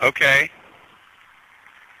 Okay.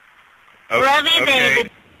 Love you, baby.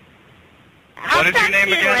 What is your name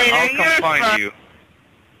again? I'll come find you.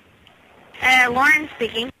 Lauren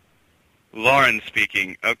speaking. Lauren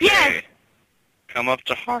speaking. Okay. Yes. Come up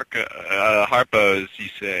to Harpo's, you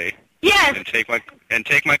say. Yes. And take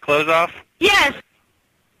my clothes off? Yes.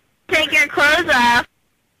 Take your clothes off.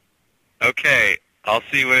 Okay. I'll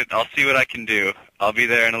see what I can do. I'll be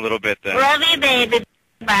there in a little bit then. Love you, baby.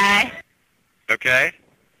 Bye. Okay?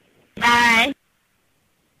 Bye.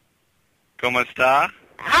 ¿Cómo está?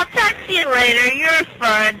 I'll talk to you later. You're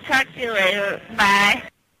fun. Talk to you later. Bye.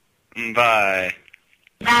 Bye.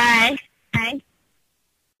 Bye. Bye.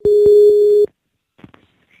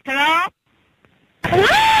 Hello?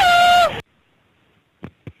 Hello?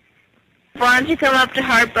 Why don't you come up to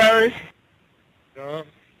Harpo's?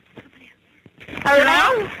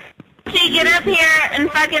 Hello? So you get up here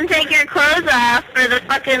and fucking take your clothes off for the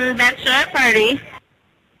fucking bachelorette party.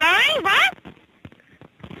 Sorry, what?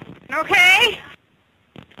 Okay.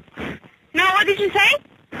 No, what did you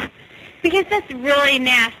say? Because that's really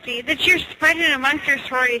nasty, that you're spreading it amongst your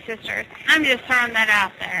sorority sisters. I'm just throwing that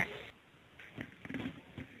out there.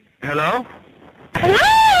 Hello?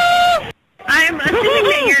 Hello? I'm assuming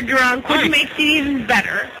that you're drunk, which makes it even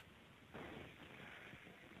better.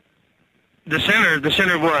 The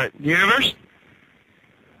center of what? Universe?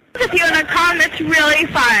 If you want to come, it's really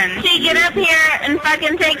fun. So you get up here and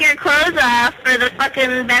fucking take your clothes off for the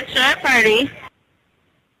fucking bachelorette party.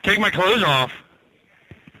 Take my clothes off.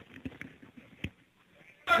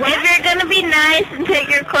 If you're gonna be nice and take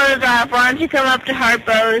your clothes off, why don't you come up to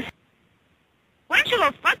Harpo's? Why don't you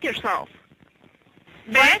go fuck yourself?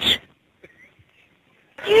 Bitch?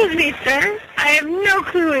 Excuse me, sir. I have no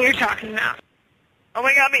clue what you're talking about. Oh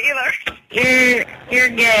my god, me either. You're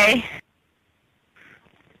gay.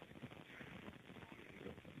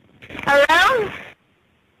 Hello?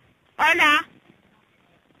 Hola.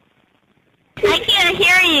 I can't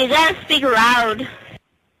hear you. You gotta speak loud.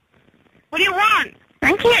 What do you want?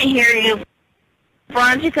 I can't hear you.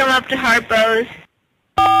 Why don't you come up to Harpo's?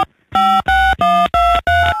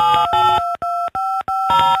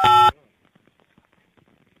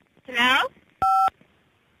 Hello?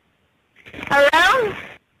 Hello?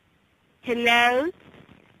 Hello?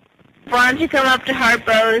 Why don't you come up to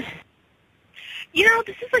Harpo's? You know,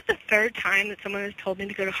 this is like the third time that someone has told me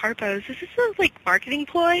to go to Harpo's. Is this a, like, marketing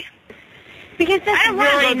ploy? Because that's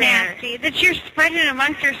really nasty, that you're spreading it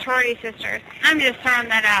amongst your sorority sisters. I'm just throwing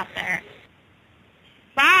that out there.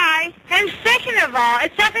 Bye. And second of all,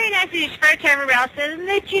 it's not very nice that you spread it to everybody else, and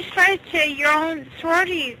that you spread it to your own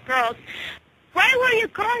sorority girls. Why were you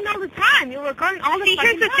calling all the time? You were calling all the fucking time.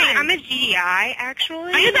 Here's the thing. I'm a GDI,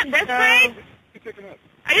 actually. Are you that desperate?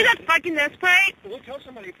 Are you that fucking desperate? We'll tell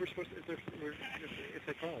somebody if we're supposed to, if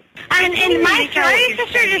they call. And my sorority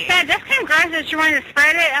sister just said, that's kind of gross that you wanted to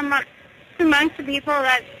spread it amongst the people.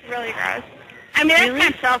 That's really gross. I mean, that's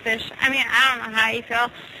kind of selfish. I mean, I don't know how you feel.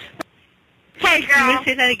 Hey, girl. Can you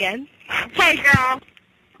say that again? Hey, girl.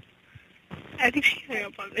 I think she's hung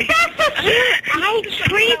up on me. I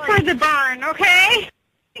treat for the barn, okay?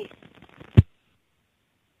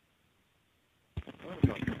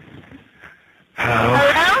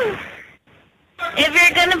 Hello? If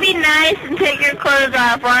you're gonna be nice and take your clothes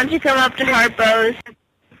off, why don't you come up to Harpo's?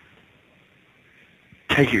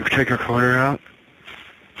 Take your quarter out?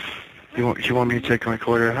 You want me to take my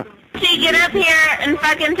quarter out? So you get up here and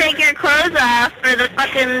fucking take your clothes off for the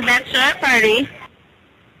fucking bachelorette party.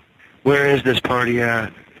 Where is this party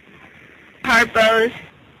at? Harpo's.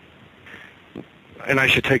 And I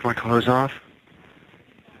should take my clothes off?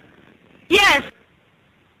 Yes.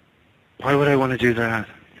 Why would I want to do that?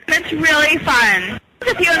 That's really fun.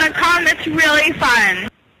 If you want to come, it's really fun.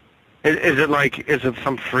 Is it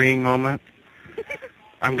some freeing moment?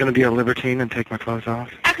 I'm going to be a libertine and take my clothes off?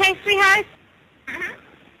 Okay, sweetheart.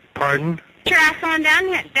 Pardon? Get your ass on down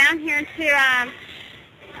here to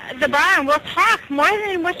the bar, and we'll talk more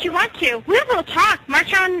than what you want to. We will talk.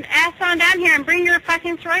 March your ass on down here and bring your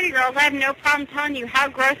fucking sorority girls. I have no problem telling you how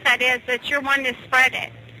gross that is, that you're wanting to spread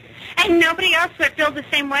it. And nobody else would feel the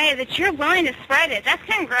same way, that you're willing to spread it. That's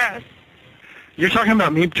kind of gross. You're talking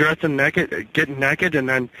about me getting naked, and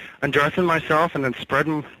then undressing myself, and then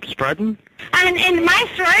spreading? And my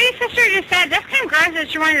sorority sister just said, that's kind of gross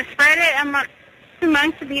that you're wanting to spread it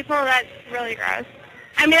amongst the people. That's really gross.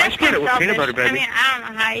 I mean, that's kind of selfish. Peanut butter, baby. I mean, I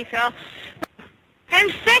don't know how you feel.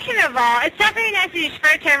 And second of all, it's not very nice that you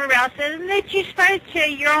spread it to everybody else, and that you spread it to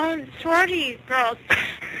your own sorority girls.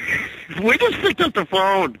 We just picked up the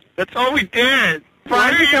phone. That's all we did.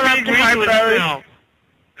 Why don't you come up to Harpo's?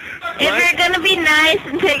 If you're going to be nice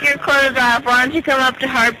and take your clothes off, why don't you come up to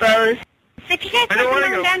Harpo's? If you guys I don't want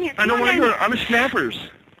to go. down here, I don't want to go. I'm a Snappers.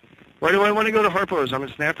 Why do I want to go to Harpo's? I'm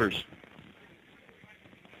a Snappers.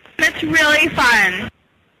 That's really fun.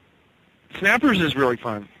 Snappers is really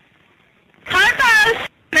fun. Harpo's!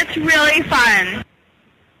 That's really fun.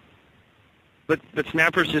 But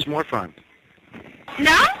Snappers is more fun.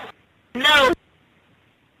 No? No.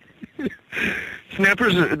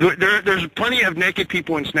 Snappers, there's plenty of naked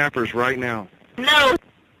people in Snappers right now. No.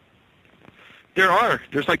 There are.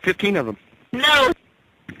 There's like 15 of them. No.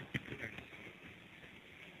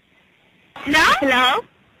 No? Hello?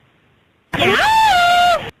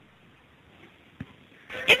 Hello?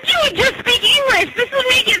 If you would just speak English, this would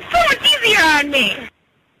make it so much easier on me.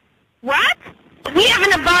 What? We have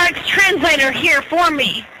an Avonics translator here for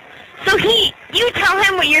me. So he You tell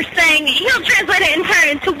him what you're saying. He'll translate it and turn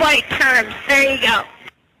it into white terms. There you go.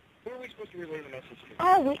 Who are we supposed to relay the message to?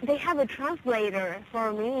 Oh, they have a translator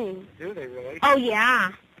for me. Do they really? Oh,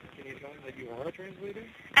 yeah. Can you tell them that you are a translator?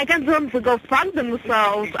 I can tell them to go fuck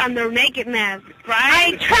themselves on their nakedness,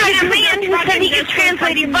 right? I tried a man who said he could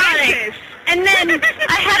translate Ebonics. And then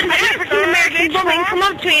I had an African-American woman come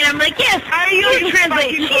up to me, and I'm like, yes, you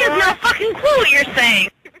translate. She has no fucking clue what you're saying.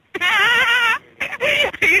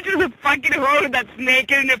 Are you just a fucking hoe that's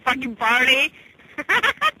naked in a fucking party?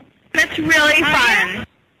 That's really fun.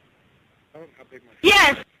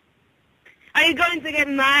 Yes. Are you going to get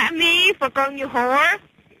mad at me for calling you whore?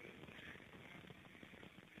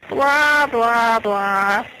 Blah, blah,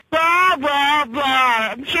 blah. Blah, blah, blah.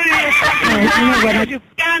 I'm sure you're a fucking you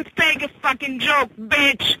can't take a fucking joke,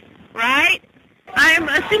 bitch. Right? I'm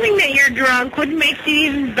assuming that you're drunk, which makes it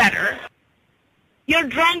even better. You're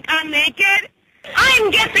drunk and naked?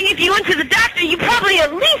 I'm guessing if you went to the doctor, you probably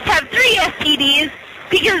at least have 3 STDs,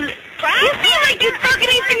 because you seem like you'd fuck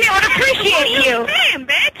anything that would appreciate you. Damn,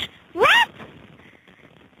 bitch. What?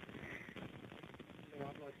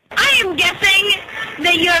 I am guessing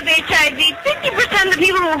that you have HIV. 50% of the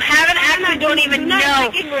people who have it actually don't even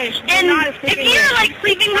know. And if you're like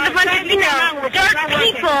sleeping with a bunch of, dark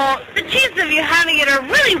people, the chances of you having it are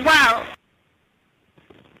really well.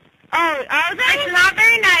 Oh, it's not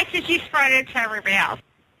very nice that you spread it to everybody else.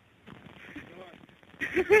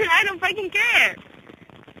 I don't fucking care.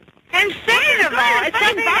 And second of all, it's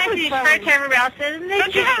not very nice that you spread it to everybody else. Isn't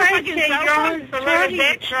it? You spread it to your own little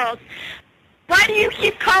bitch. Why do you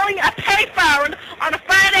keep calling a payphone on a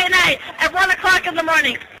Friday night at 1 o'clock in the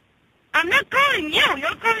morning? I'm not calling you.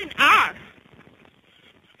 You're calling us.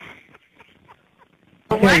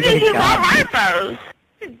 Why did you call Harpo's?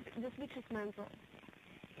 This bitch is mental.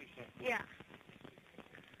 Yeah.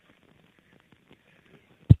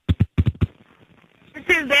 Is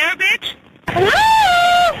it there, bitch?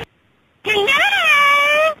 Hello? Hello?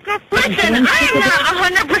 Listen, I'm not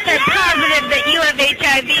 100% positive that you have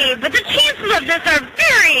HIV, but the chances of this are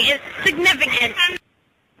very significant.